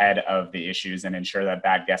get ahead of the issues and ensure that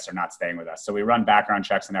bad guests are not staying with us. So we run background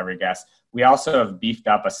checks on every guest. We also have beefed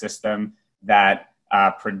up a system that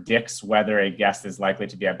predicts whether a guest is likely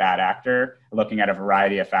to be a bad actor, looking at a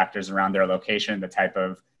variety of factors around their location, the type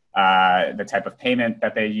of payment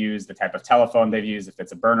that they use, the type of telephone they've used, if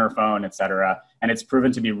it's a burner phone, et cetera. And it's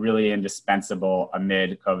proven to be really indispensable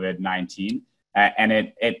amid COVID-19. And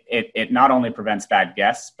it not only prevents bad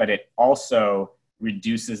guests, but it also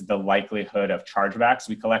reduces the likelihood of chargebacks.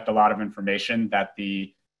 We collect a lot of information that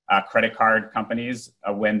the credit card companies,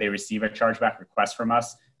 when they receive a chargeback request from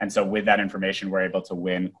us. And so with that information, we're able to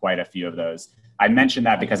win quite a few of those. I mentioned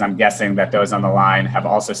that because I'm guessing that those on the line have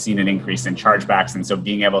also seen an increase in chargebacks. And so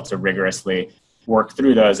being able to rigorously work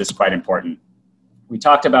through those is quite important. We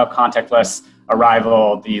talked about contactless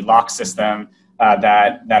arrival, the lock system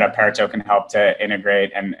that Operto can help to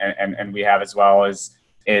integrate and we have as well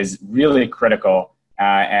is really critical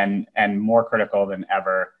and more critical than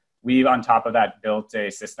ever. We've, on top of that, built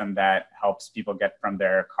a system that helps people get from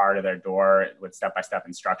their car to their door with step-by-step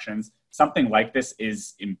instructions. Something like this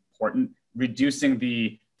is important. Reducing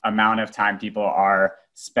the amount of time people are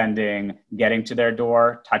spending getting to their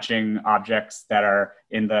door, touching objects that are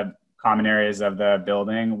in the common areas of the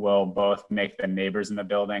building will both make the neighbors in the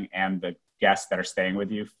building and the guests that are staying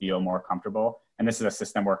with you feel more comfortable. And this is a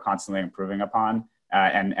system we're constantly improving upon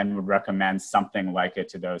and would recommend something like it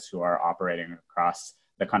to those who are operating across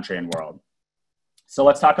the country and world. So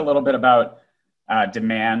let's talk a little bit about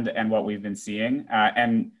demand and what we've been seeing.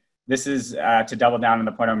 And this is to double down on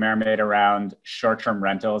the point Omer made around short-term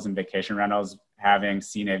rentals and vacation rentals having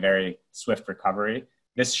seen a very swift recovery.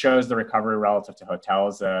 This shows the recovery relative to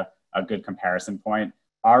hotels, a good comparison point.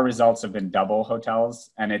 Our results have been double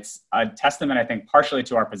hotels, and it's a testament, I think, partially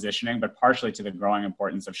to our positioning, but partially to the growing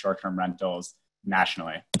importance of short-term rentals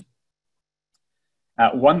nationally.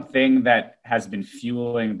 One thing that has been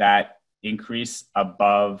fueling that increase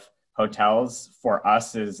above hotels for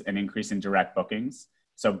us is an increase in direct bookings.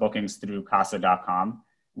 So bookings through Kasa.com.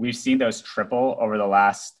 We've seen those triple over the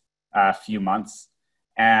last few months.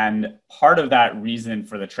 And part of that reason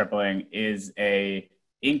for the tripling is a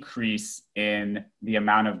increase in the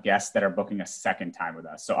amount of guests that are booking a second time with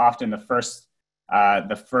us. So often the first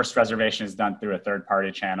reservation is done through a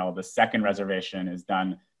third-party channel. The second reservation is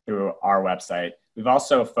done through our website. We've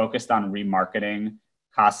also focused on remarketing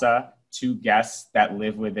Kasa to guests that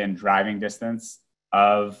live within driving distance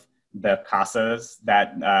of the Kasas.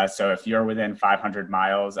 So if you're within 500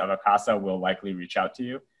 miles of a Kasa, we'll likely reach out to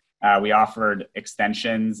you. We offered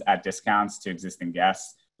extensions at discounts to existing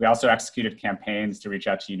guests. We also executed campaigns to reach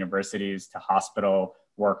out to universities, to hospital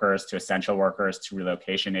workers, to essential workers, to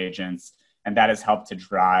relocation agents, and that has helped to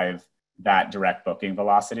drive that direct booking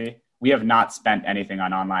velocity. We have not spent anything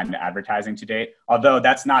on online advertising to date, although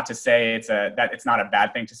that's not to say that it's not a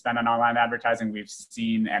bad thing to spend on online advertising. We've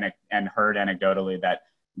seen and heard anecdotally that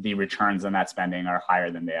the returns on that spending are higher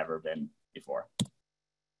than they ever been before.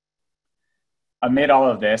 Amid all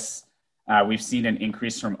of this, we've seen an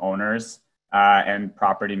increase from owners and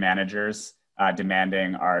property managers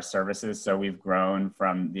demanding our services. So we've grown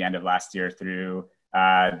from the end of last year through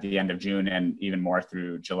the end of June and even more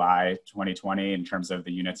through July 2020 in terms of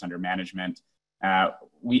the units under management.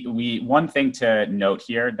 One thing to note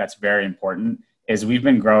here that's very important is we've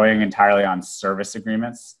been growing entirely on service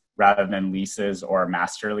agreements rather than leases or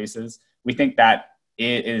master leases. We think that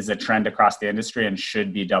it is a trend across the industry and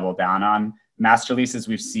should be doubled down on. Master leases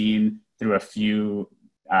we've seen through a few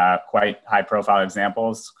quite high profile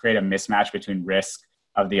examples create a mismatch between risk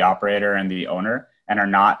of the operator and the owner and are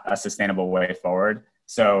not a sustainable way forward.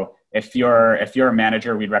 So if you're a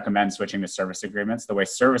manager, we'd recommend switching to service agreements. The way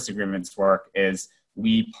service agreements work is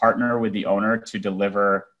we partner with the owner to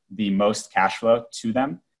deliver the most cash flow to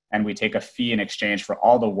them, and we take a fee in exchange for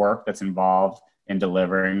all the work that's involved in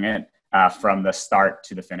delivering it from the start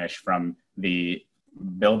to the finish, from the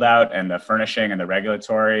build out and the furnishing and the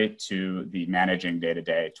regulatory to the managing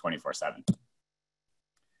day-to-day 24/7.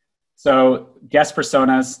 So guest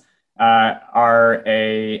personas have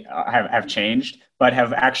changed, but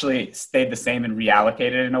have actually stayed the same and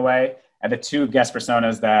reallocated in a way. And the two guest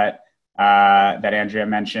personas that Andrea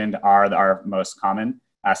mentioned are our most common.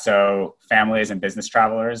 So families and business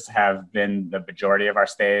travelers have been the majority of our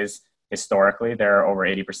stays historically. They're over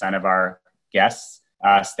 80% of our guests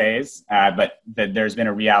stays, but there's been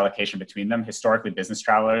a reallocation between them. Historically, business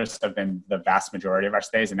travelers have been the vast majority of our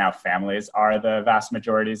stays, and now families are the vast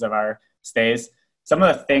majorities of our stays. Some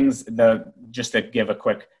of the things, just to give a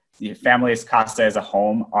quick, families, Kasa as a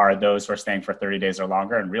home are those who are staying for 30 days or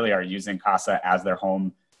longer and really are using Kasa as their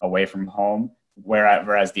home away from home,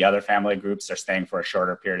 whereas the other family groups are staying for a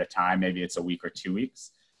shorter period of time. Maybe it's a week or 2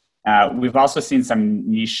 weeks. We've also seen some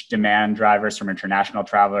niche demand drivers from international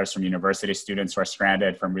travelers, from university students who are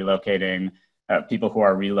stranded, from relocating, people who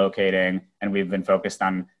are relocating, and we've been focused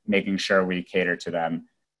on making sure we cater to them.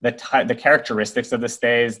 The characteristics of the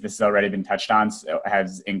stays, this has already been touched on,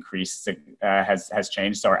 has increased, has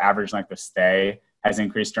changed. So our average length of stay has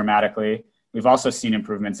increased dramatically. We've also seen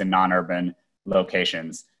improvements in non-urban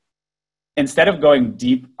locations. Instead of going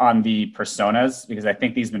deep on the personas, because I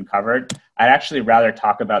think these have been covered, I'd actually rather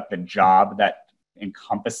talk about the job that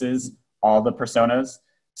encompasses all the personas.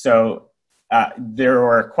 So there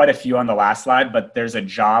were quite a few on the last slide, but there's a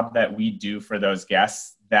job that we do for those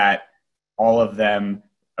guests that all of them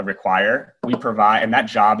require. We provide, and that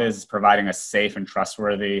job is providing a safe and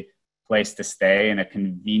trustworthy place to stay in a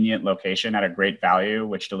convenient location at a great value,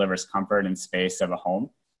 which delivers comfort and space of a home.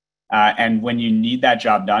 And when you need that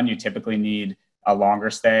job done, you typically need a longer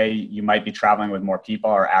stay. You might be traveling with more people.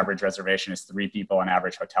 Our average reservation is 3 people, and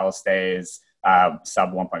average hotel stays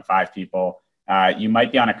sub 1.5 people. You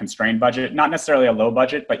might be on a constrained budget, not necessarily a low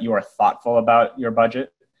budget, but you are thoughtful about your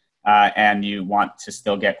budget. And you want to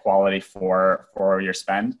still get quality for your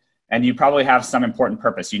spend. And you probably have some important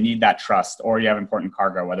purpose. You need that trust, or you have important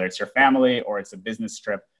cargo, whether it's your family or it's a business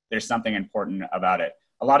trip. There's something important about it.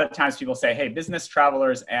 A lot of times people say, hey, business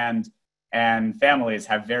travelers and families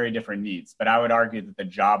have very different needs. But I would argue that the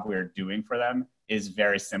job we're doing for them is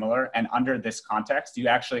very similar. And under this context, you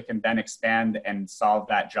actually can then expand and solve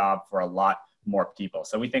that job for a lot more people.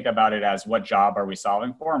 So we think about it as, what job are we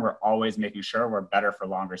solving for? And we're always making sure we're better for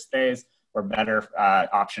longer stays. We're better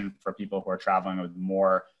option for people who are traveling with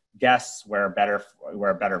more guests. We're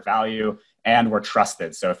a better value, and we're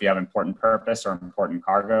trusted. So if you have important purpose or important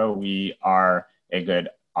cargo, we are a good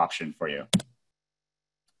option for you.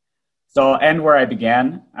 So I'll end where I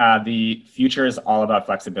began. The future is all about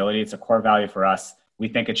flexibility. It's a core value for us. We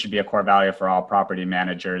think it should be a core value for all property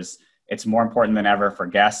managers. It's more important than ever for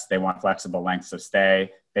guests. They want flexible lengths of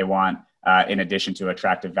stay. They want, in addition to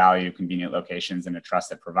attractive value, convenient locations and a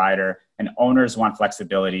trusted provider. And owners want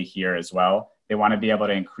flexibility here as well. They want to be able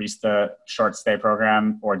to increase the short stay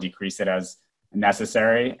program or decrease it as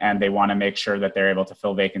necessary. And they want to make sure that they're able to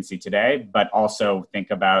fill vacancy today, but also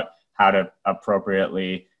think about how to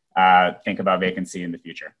appropriately think about vacancy in the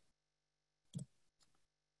future.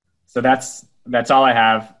 So that's all I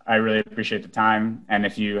have. I really appreciate the time. And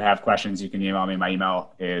if you have questions, you can email me. My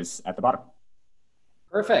email is at the bottom.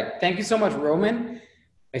 Perfect. Thank you so much, Roman.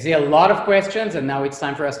 I see a lot of questions, and now it's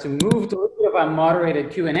time for us to move to a little bit of a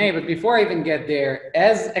moderated Q&A. But before I even get there,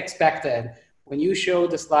 as expected, when you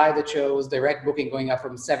showed the slide that shows direct booking going up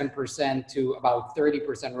from 7% to about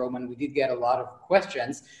 30%, Roman, we did get a lot of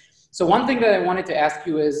questions. So one thing that I wanted to ask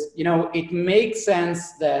you is, it makes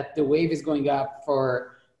sense that the wave is going up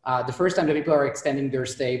for the first time that people are extending their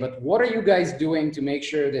stay, but what are you guys doing to make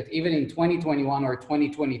sure that even in 2021 or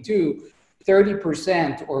 2022,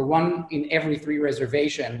 30% or 1 in every 3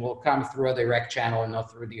 reservation will come through a direct channel and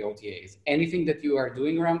not through the OTAs? Anything that you are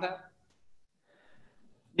doing around that?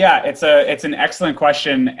 Yeah, it's an excellent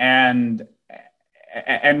question, and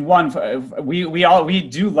one, we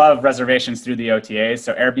do love reservations through the OTAs.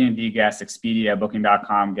 So Airbnb guests, Expedia,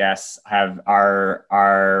 Booking.com guests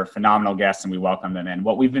are phenomenal guests, and we welcome them in.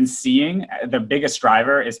 What we've been seeing, the biggest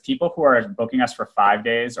driver is people who are booking us for 5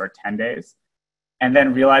 days or 10 days, and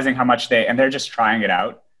then realizing how much and they're just trying it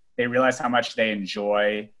out. They realize how much they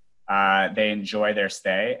enjoy their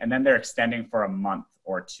stay, and then they're extending for a month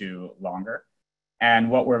or two longer.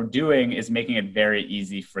 And what we're doing is making it very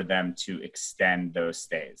easy for them to extend those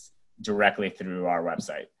stays directly through our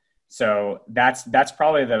website. So that's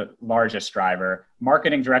probably the largest driver.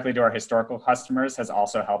 Marketing directly to our historical customers has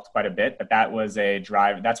also helped quite a bit, but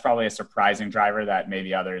that's probably a surprising driver that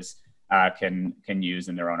maybe others can use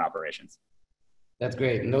in their own operations. That's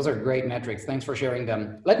great. And those are great metrics. Thanks for sharing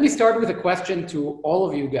them. Let me start with a question to all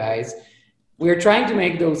of you guys. We're trying to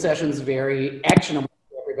make those sessions very actionable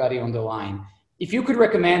for everybody on the line. If you could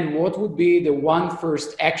recommend what would be the one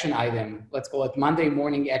first action item, let's call it Monday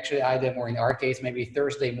morning action item, or in our case, maybe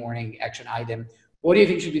Thursday morning action item, what do you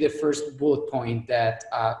think should be the first bullet point that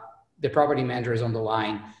the property managers on the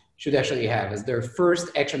line should actually have as their first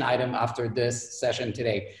action item after this session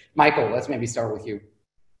today? Michael, let's maybe start with you.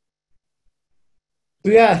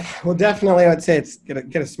 Yeah, well, definitely, I would say it's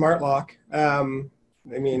get a smart lock. I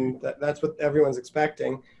mean, that's what everyone's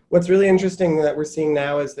expecting. What's really interesting that we're seeing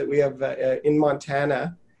now is that we have in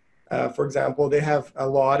Montana, for example, they have a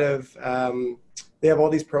lot of, they have all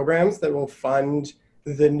these programs that will fund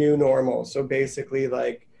the new normal. So basically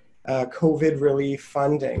like COVID relief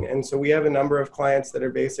funding. And so we have a number of clients that are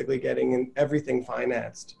basically getting everything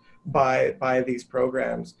financed by these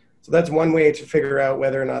programs. So that's one way to figure out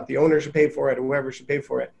whether or not the owner should pay for it or whoever should pay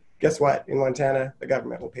for it. Guess what? In Montana, the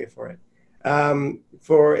government will pay for it. And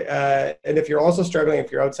if you're also struggling,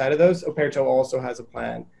 if you're outside of those, Operto also has a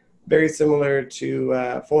plan very similar to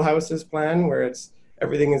Fulhaus's plan, where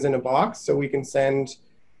everything is in a box, so we can send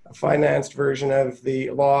a financed version of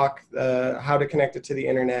the lock, how to connect it to the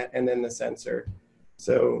internet, and then the sensor.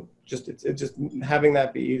 So just having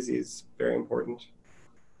that be easy is very important.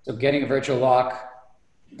 So getting a virtual lock,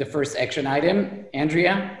 the first action item.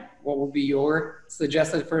 Andrea, what will be your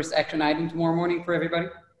suggested first action item tomorrow morning for everybody?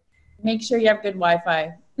 Make sure you have good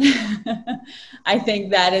Wi-Fi. I think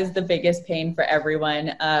that is the biggest pain for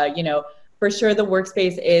everyone. For sure the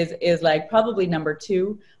workspace is like probably number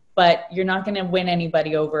 2, but you're not going to win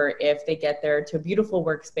anybody over if they get there to a beautiful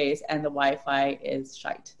workspace and the Wi-Fi is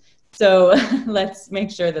shite. So let's make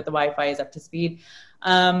sure that the Wi-Fi is up to speed.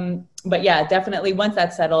 But yeah, definitely once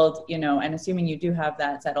that's settled, and assuming you do have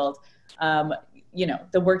that settled,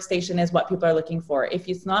 the workstation is what people are looking for. If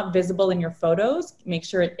it's not visible in your photos, make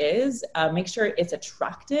sure it is. Make sure it's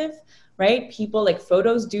attractive, right? People, like,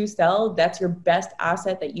 photos do sell. That's your best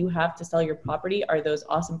asset that you have to sell your property, are those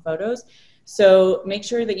awesome photos. So make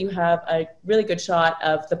sure that you have a really good shot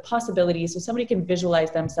of the possibilities so somebody can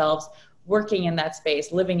visualize themselves working in that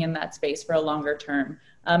space, living in that space for a longer term.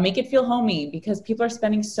 Make it feel homey, because people are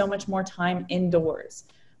spending so much more time indoors.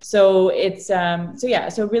 So it's,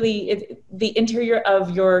 so really the interior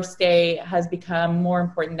of your stay has become more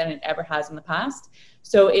important than it ever has in the past.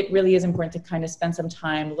 So it really is important to kind of spend some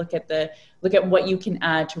time, look at what you can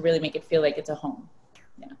add to really make it feel like it's a home.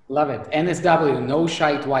 Yeah. Love it. NSW, no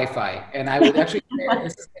shite Wi-Fi. And I would actually say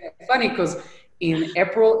this is kind of funny, because in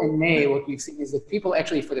April and May, what we've seen is that people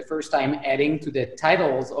actually for the first time adding to the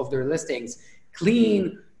titles of their listings,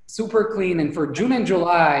 clean, super clean. And for June and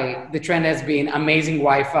July, the trend has been amazing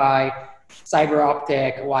Wi-Fi, cyber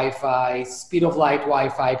optic Wi-Fi, speed of light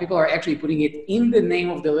Wi-Fi. People are actually putting it in the name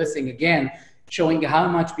of the listing, again, showing how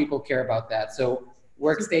much people care about that. So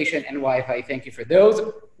workstation and Wi-Fi, thank you for those.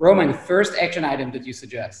 Roman, first action item that you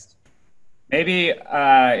suggest? Maybe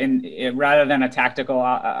rather than a tactical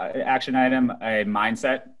action item, a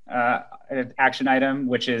mindset action item,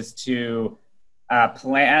 which is to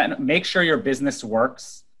make sure your business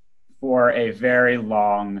works for a very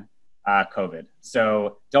long COVID.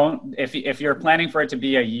 So if you're planning for it to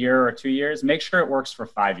be a year or 2 years, make sure it works for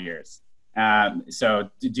 5 years. So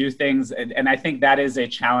to do things, and I think that is a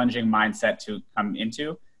challenging mindset to come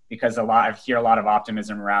into, because I hear a lot of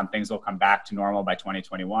optimism around things will come back to normal by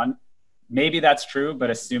 2021. Maybe that's true, but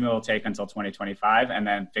assume it will take until 2025, and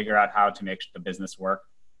then figure out how to make the business work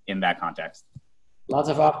in that context. Lots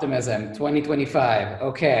of optimism, 2025.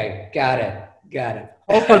 Okay, got it.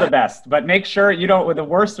 Hope for the best, but make sure you don't. The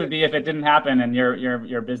worst would be if it didn't happen and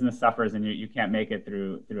your business suffers and you can't make it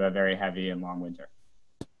through a very heavy and long winter.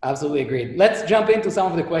 Absolutely agreed. Let's jump into some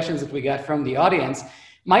of the questions that we got from the audience.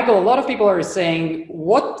 Michael, a lot of people are saying,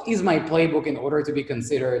 what is my playbook in order to be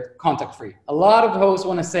considered contact-free? A lot of hosts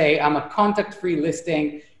want to say, I'm a contact-free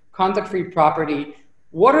listing, contact-free property.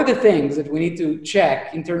 What are the things that we need to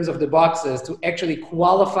check in terms of the boxes to actually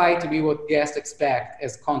qualify to be what guests expect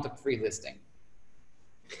as contact-free listing?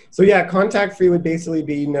 So yeah, contact-free would basically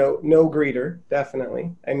be no greeter,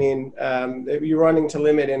 definitely. I mean, you're wanting to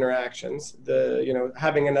limit interactions.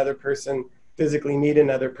 Having another person physically meet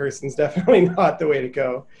another person is definitely not the way to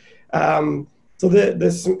go. So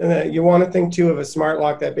you want to think too of a smart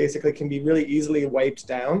lock that basically can be really easily wiped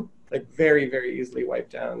down, like very, very easily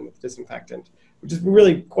wiped down with disinfectant, which is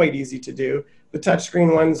really quite easy to do. The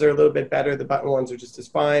touchscreen ones are a little bit better. The button ones are just as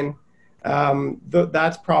fine.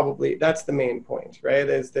 That's the main point, right?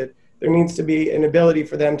 Is that there needs to be an ability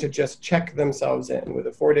for them to just check themselves in with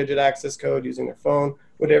a 4-digit access code using their phone,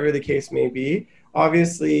 whatever the case may be.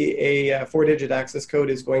 Obviously, a 4-digit access code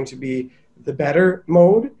is going to be the better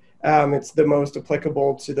mode. It's the most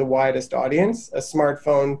applicable to the widest audience. A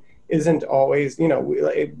smartphone isn't always,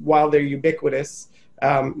 while they're ubiquitous,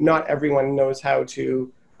 not everyone knows how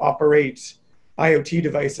to operate IoT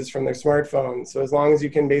devices from their smartphone. So as long as you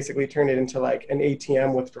can basically turn it into like an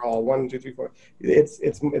ATM withdrawal, 1, 2, 3, 4,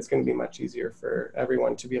 it's going to be much easier for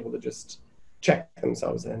everyone to be able to just check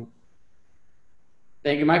themselves in.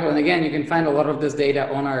 Thank you, Michael. And again, you can find a lot of this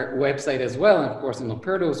data on our website as well, and of course on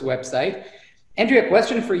Operto's website. Andrea, a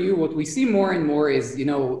question for you. What we see more and more is,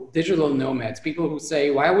 digital nomads, people who say,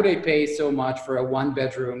 why would I pay so much for a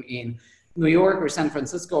 1-bedroom in New York or San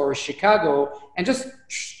Francisco or Chicago, and just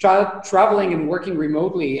traveling and working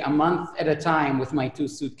remotely a month at a time with my 2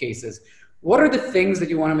 suitcases? What are the things that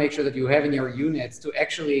you want to make sure that you have in your units to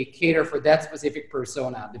actually cater for that specific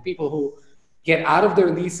persona, the people who get out of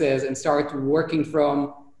their leases and start working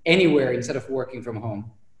from anywhere instead of working from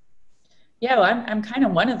home? Yeah, well, I'm kind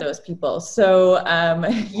of one of those people. So,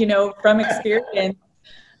 from experience,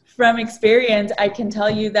 I can tell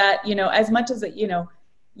you that, as much as,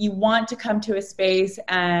 you want to come to a space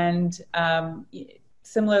and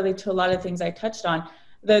similarly to a lot of things I touched on,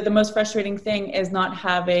 the most frustrating thing is not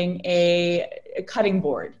having a cutting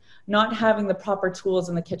board, not having the proper tools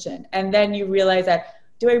in the kitchen. And then you realize that,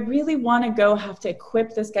 do I really want to have to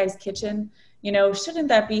equip this guy's kitchen? Shouldn't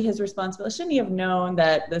that be his responsibility? Shouldn't he have known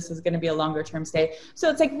that this is going to be a longer term stay? So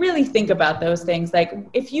it's like, really think about those things. Like,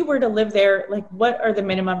 if you were to live there, like, what are the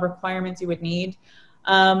minimum requirements you would need?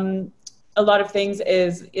 A lot of things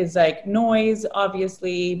is like noise,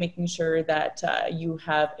 obviously, making sure that you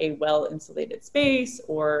have a well insulated space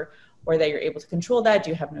or that you're able to control that.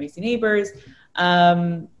 Do you have noisy neighbors?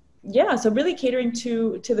 So really catering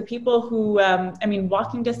to the people who,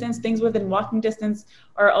 walking distance, things within walking distance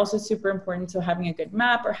are also super important. So having a good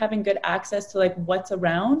map or having good access to like what's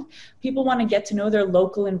around. People want to get to know their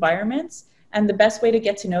local environments, and the best way to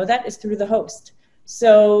get to know that is through the host.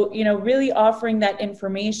 So, really offering that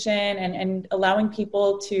information and allowing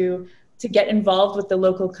people to get involved with the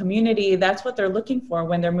local community, that's what they're looking for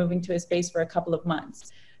when they're moving to a space for a couple of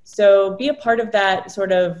months. So be a part of that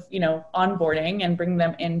sort of, onboarding and bring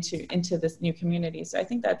them into this new community. So I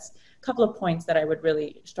think that's a couple of points that I would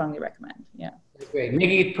really strongly recommend. Yeah. That's great.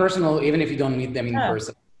 Making it personal, even if you don't meet them in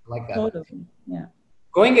person. I like that. Totally. Yeah.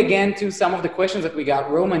 Going again to some of the questions that we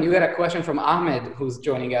got. Roman, you had a question from Ahmed who's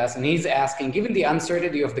joining us, and he's asking, given the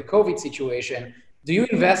uncertainty of the COVID situation, do you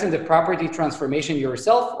invest in the property transformation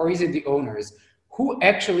yourself, or is it the owners? Who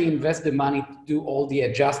actually invests the money to do all the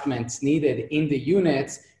adjustments needed in the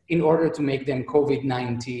units in order to make them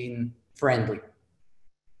COVID-19 friendly?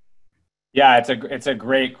 Yeah, it's a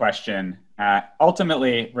great question.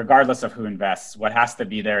 Ultimately, regardless of who invests, what has to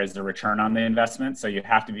be there is the return on the investment. So you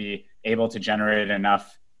have to be able to generate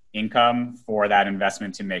enough income for that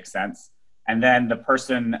investment to make sense. And then the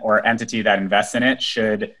person or entity that invests in it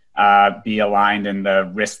should be aligned in the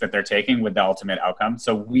risk that they're taking with the ultimate outcome.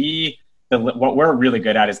 So what we're really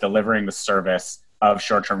good at is delivering the service of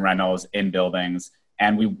short-term rentals in buildings.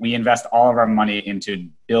 And we invest all of our money into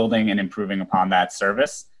building and improving upon that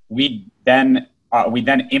service. We then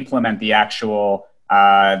implement the actual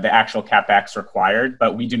CapEx required,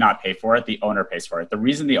 but we do not pay for it. The owner pays for it. The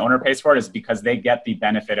reason the owner pays for it is because they get the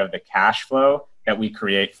benefit of the cash flow that we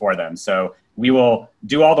create for them. So we will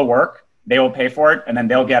do all the work, they will pay for it, and then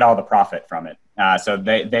they'll get all the profit from it. So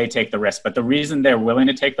they take the risk. But the reason they're willing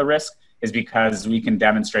to take the risk is because we can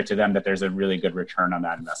demonstrate to them that there's a really good return on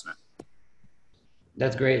that investment.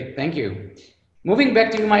 That's great. Thank you. Moving back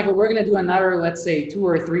to you, Michael, we're going to do another, let's say, 2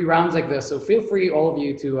 or 3 rounds like this. So feel free, all of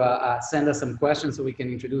you, to send us some questions so we can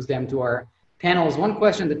introduce them to our panels. One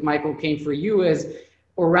question that, Michael, came for you is,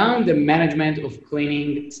 around the management of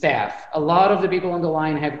cleaning staff. A lot of the people on the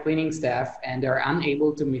line have cleaning staff and they're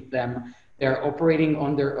unable to meet them. They're operating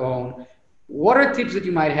on their own. What are tips that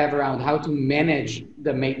you might have around how to manage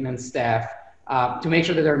the maintenance staff to make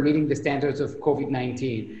sure that they're meeting the standards of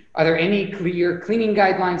COVID-19? Are there any clear cleaning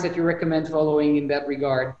guidelines that you recommend following in that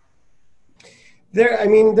regard?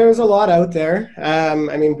 There's a lot out there.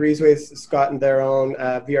 Breezeways gotten their own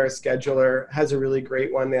VR scheduler, has a really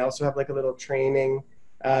great one. They also have like a little training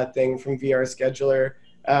thing from VR scheduler.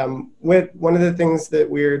 With one of the things that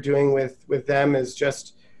we're doing with them is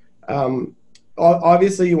just,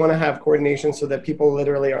 obviously you want to have coordination so that people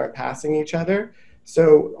literally aren't passing each other.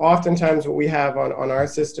 So oftentimes what we have on our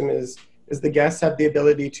system is the guests have the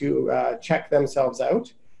ability to check themselves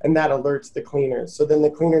out, and that alerts the cleaners. So then the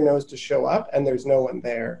cleaner knows to show up and there's no one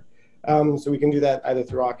there. So we can do that either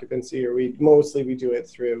through occupancy, or we do it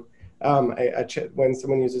through when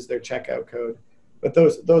someone uses their checkout code. But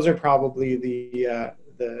those are probably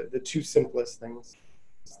the two simplest things.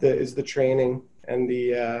 Is the training and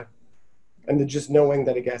the just knowing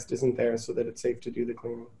that a guest isn't there so that it's safe to do the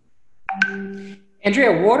cleaning.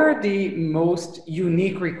 Andrea, what are the most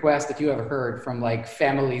unique requests that you have heard from like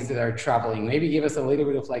families that are traveling? Maybe give us a little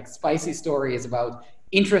bit of like spicy stories about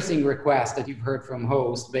interesting requests that you've heard from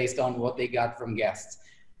hosts based on what they got from guests.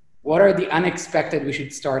 What are the unexpected we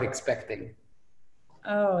should start expecting?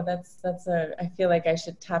 Oh, I feel like I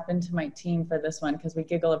should tap into my team for this one because we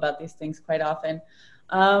giggle about these things quite often.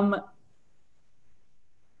 Oh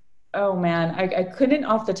man, I couldn't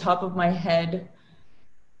off the top of my head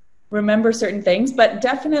remember certain things, but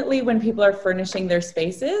definitely when people are furnishing their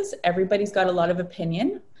spaces, everybody's got a lot of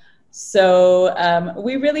opinion. So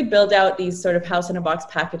we really build out these sort of house in a box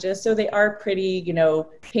packages. So they are pretty,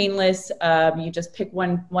 painless. You just pick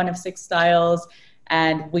one of 6 styles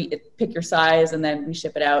and we pick your size and then we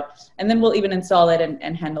ship it out. And then we'll even install it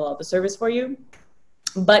and handle all the service for you.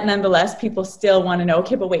 But nonetheless, people still want to know,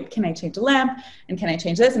 okay, but wait, can I change the lamp? And can I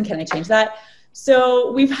change this? And can I change that?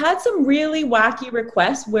 So we've had some really wacky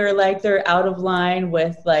requests where like they're out of line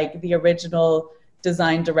with like the original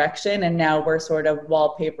design direction. And now we're sort of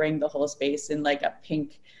wallpapering the whole space in like a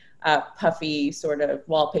pink, puffy sort of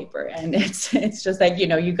wallpaper. And it's just like, you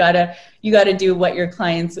gotta do what your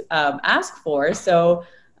clients ask for. So,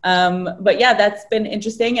 but yeah, that's been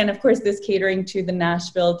interesting. And of course, this catering to the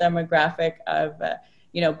Nashville demographic of,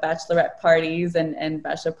 bachelorette parties and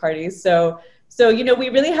bachelor parties. So, we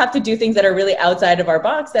really have to do things that are really outside of our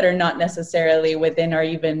box that are not necessarily within our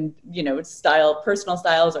even, personal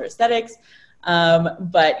styles or aesthetics.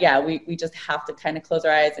 But yeah, we just have to kind of close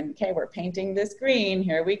our eyes and, okay, we're painting this green,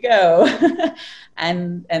 here we go.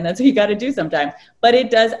 and that's what you got to do sometimes. But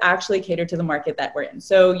it does actually cater to the market that we're in.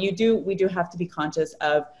 So we do have to be conscious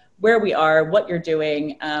of where we are, what you're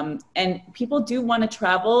doing. And people do want to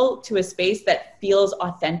travel to a space that feels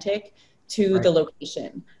authentic to the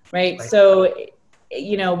location, right? So,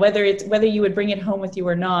 whether you would bring it home with you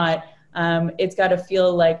or not, it's got to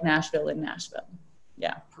feel like Nashville in Nashville.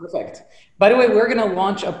 Yeah. Perfect. By the way, we're going to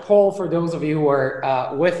launch a poll for those of you who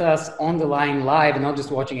are with us on the line live and not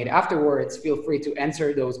just watching it afterwards. Feel free to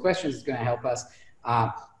answer those questions. It's going to help us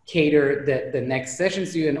cater the next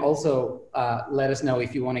sessions to you, and also let us know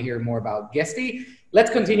if you want to hear more about Guesty. Let's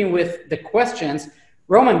continue with the questions.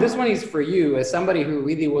 Roman, this one is for you as somebody who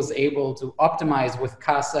really was able to optimize with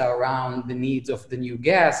Kasa around the needs of the new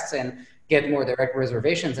guests and get more direct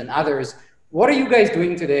reservations and others. What are you guys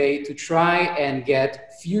doing today to try and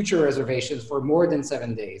get future reservations for more than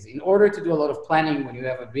 7 days? In order to do a lot of planning when you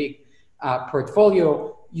have a big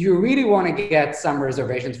portfolio, you really want to get some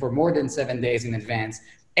reservations for more than 7 days in advance.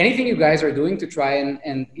 Anything you guys are doing to try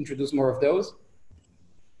and introduce more of those?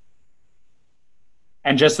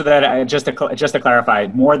 And just to clarify,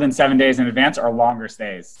 more than 7 days in advance or longer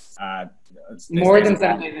stays? More than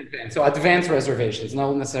 7 days in advance. So advanced reservations,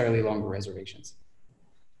 not necessarily longer reservations.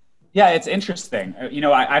 Yeah, it's interesting.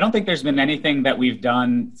 I don't think there's been anything that we've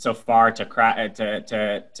done so far to crack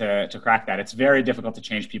that. It's very difficult to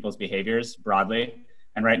change people's behaviors broadly,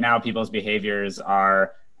 and right now people's behaviors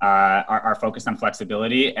are focused on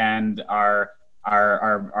flexibility and are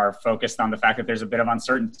focused on the fact that there's a bit of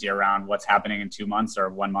uncertainty around what's happening in 2 months or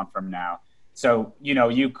 1 month from now. So we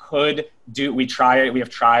have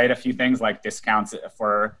tried a few things like discounts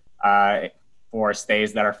for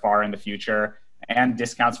stays that are far in the future, and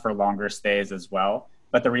discounts for longer stays as well.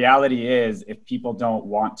 But the reality is, if people don't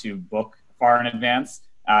want to book far in advance,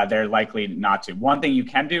 they're likely not to. One thing you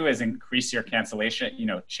can do is increase your cancellation,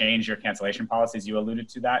 change your cancellation policies. You alluded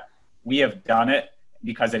to that. We have done it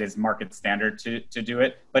because it is market standard to do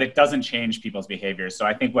it, but it doesn't change people's behaviors. So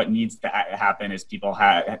I think what needs to happen is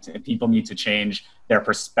people need to change their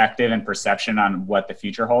perspective and perception on what the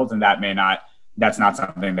future holds, and that's not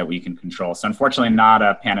something that we can control. So unfortunately, not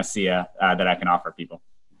a panacea that I can offer people.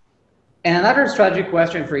 And another strategic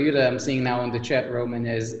question for you that I'm seeing now in the chat, Roman,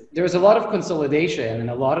 is there's a lot of consolidation,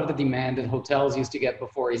 and a lot of the demand that hotels used to get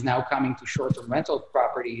before is now coming to short-term rental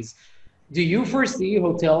properties. Do you foresee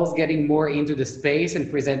hotels getting more into the space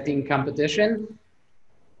and presenting competition?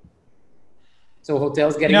 So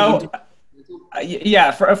hotels getting into...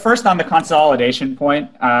 Yeah, first on the consolidation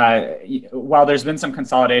point, while there's been some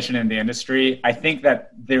consolidation in the industry, I think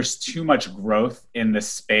that there's too much growth in the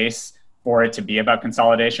space for it to be about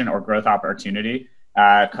consolidation or growth opportunity.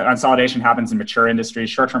 Consolidation happens in mature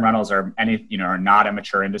industries. Short-term rentals are not a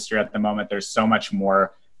mature industry at the moment. There's so much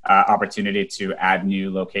more opportunity to add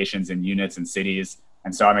new locations and units and cities.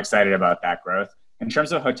 And so I'm excited about that growth. In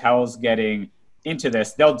terms of hotels getting into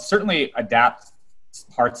this, they'll certainly adapt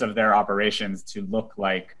parts of their operations to look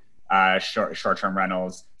like short-term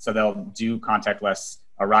rentals. So they'll do contactless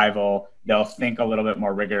arrival. They'll think a little bit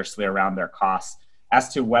more rigorously around their costs. As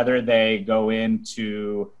to whether they go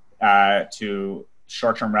into to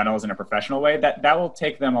short-term rentals in a professional way, that will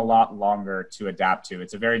take them a lot longer to adapt to.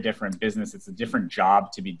 It's a very different business. It's a different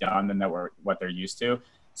job to be done than what they're used to.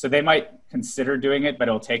 So they might consider doing it, but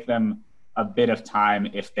it'll take them a bit of time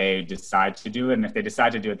if they decide to do it. And if they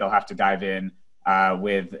decide to do it, they'll have to dive in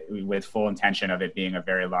with full intention of it being a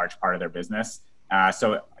very large part of their business.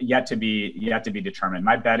 So yet to be determined.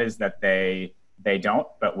 My bet is that they don't,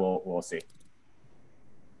 but we'll see.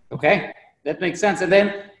 Okay, that makes sense. And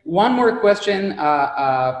then one more question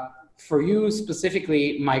for you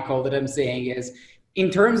specifically, Michael, that I'm saying is, in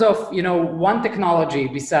terms of, one technology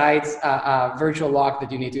besides virtual lock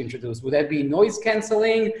that you need to introduce, would that be noise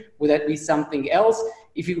canceling? Would that be something else?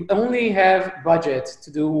 If you only have budget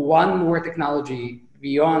to do one more technology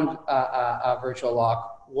beyond virtual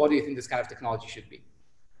lock, what do you think this kind of technology should be?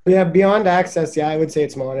 Yeah, beyond access, I would say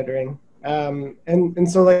it's monitoring.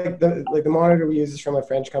 And so like the monitor we use is from a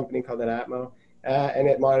French company called Atmo, and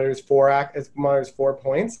it monitors 4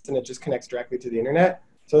 points, and it just connects directly to the internet.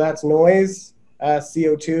 So that's noise,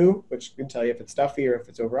 CO2, which can tell you if it's stuffy or if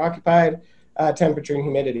it's overoccupied, temperature and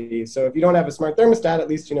humidity. So if you don't have a smart thermostat, at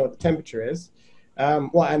least you know what the temperature is,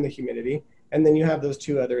 and the humidity. And then you have those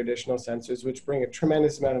 2 other additional sensors, which bring a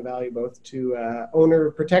tremendous amount of value both to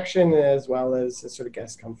owner protection as well as sort of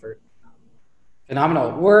guest comfort.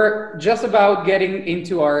 Phenomenal. We're just about getting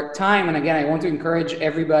into our time. And again, I want to encourage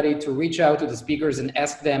everybody to reach out to the speakers and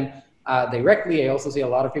ask them directly. I also see a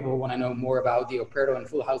lot of people who want to know more about the Operto and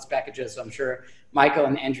Fulhaus packages. So I'm sure Michael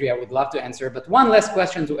and Andrea would love to answer. But one last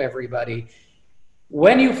question to everybody.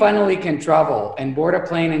 When you finally can travel and board a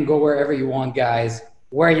plane and go wherever you want, guys,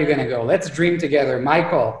 where are you going to go? Let's dream together.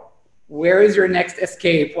 Michael, where is your next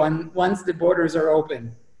escape once the borders are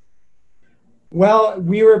open? Well,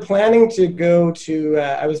 we were planning to go to,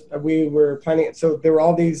 so there were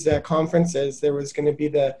all these conferences. There was going to be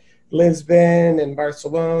the Lisbon and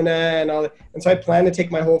Barcelona and all that. And so I planned to take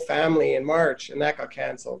my whole family in March, and that got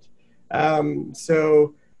canceled.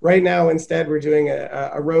 So right now, instead, we're doing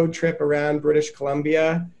a road trip around British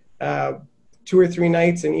Columbia, 2 or 3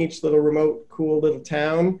 nights in each little remote, cool little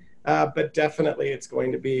town. But definitely it's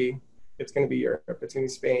going to be Europe. It's going to be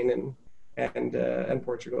Spain and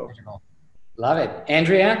Portugal. Love it.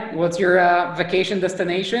 Andrea, what's your vacation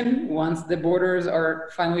destination once the borders are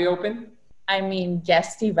finally open? I mean,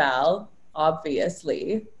 Guesty,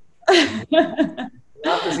 obviously. Andrea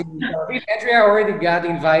already got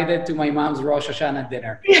invited to my mom's Rosh Hashanah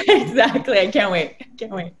dinner. Yeah, exactly. I can't wait.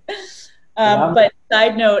 But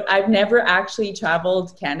side note, I've never actually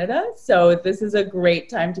traveled Canada, so this is a great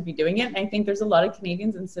time to be doing it. And I think there's a lot of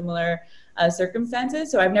Canadians in similar circumstances.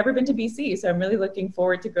 So I've never been to BC, so I'm really looking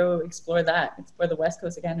forward to go explore that. Explore the west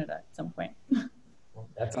coast of Canada at some point.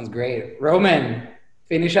 That sounds great. Roman,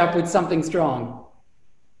 finish up with something strong.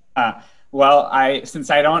 Well, since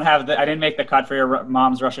I didn't make the cut for your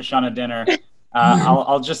mom's Rosh Hashanah dinner.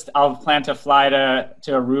 I'll plan to fly to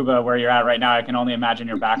Aruba, where you're at right now. I can only imagine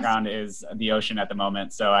your background is the ocean at the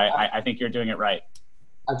moment. So I think you're doing it right.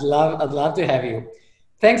 I'd love to have you.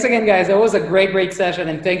 Thanks again, guys. That was a great session.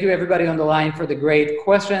 And thank you everybody on the line for the great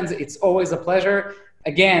questions. It's always a pleasure.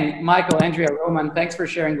 Again, Michael, Andrea, Roman, thanks for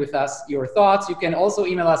sharing with us your thoughts. You can also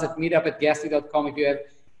email us at meetup@guesty.com if you have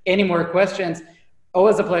any more questions.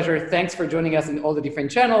 Always a pleasure. Thanks for joining us in all the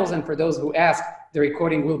different channels. And for those who asked, the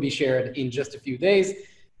recording will be shared in just a few days.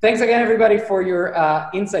 Thanks again, everybody, for your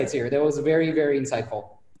insights here. That was very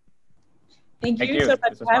insightful. Thank you so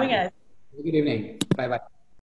much for having us. Good evening. Bye-bye.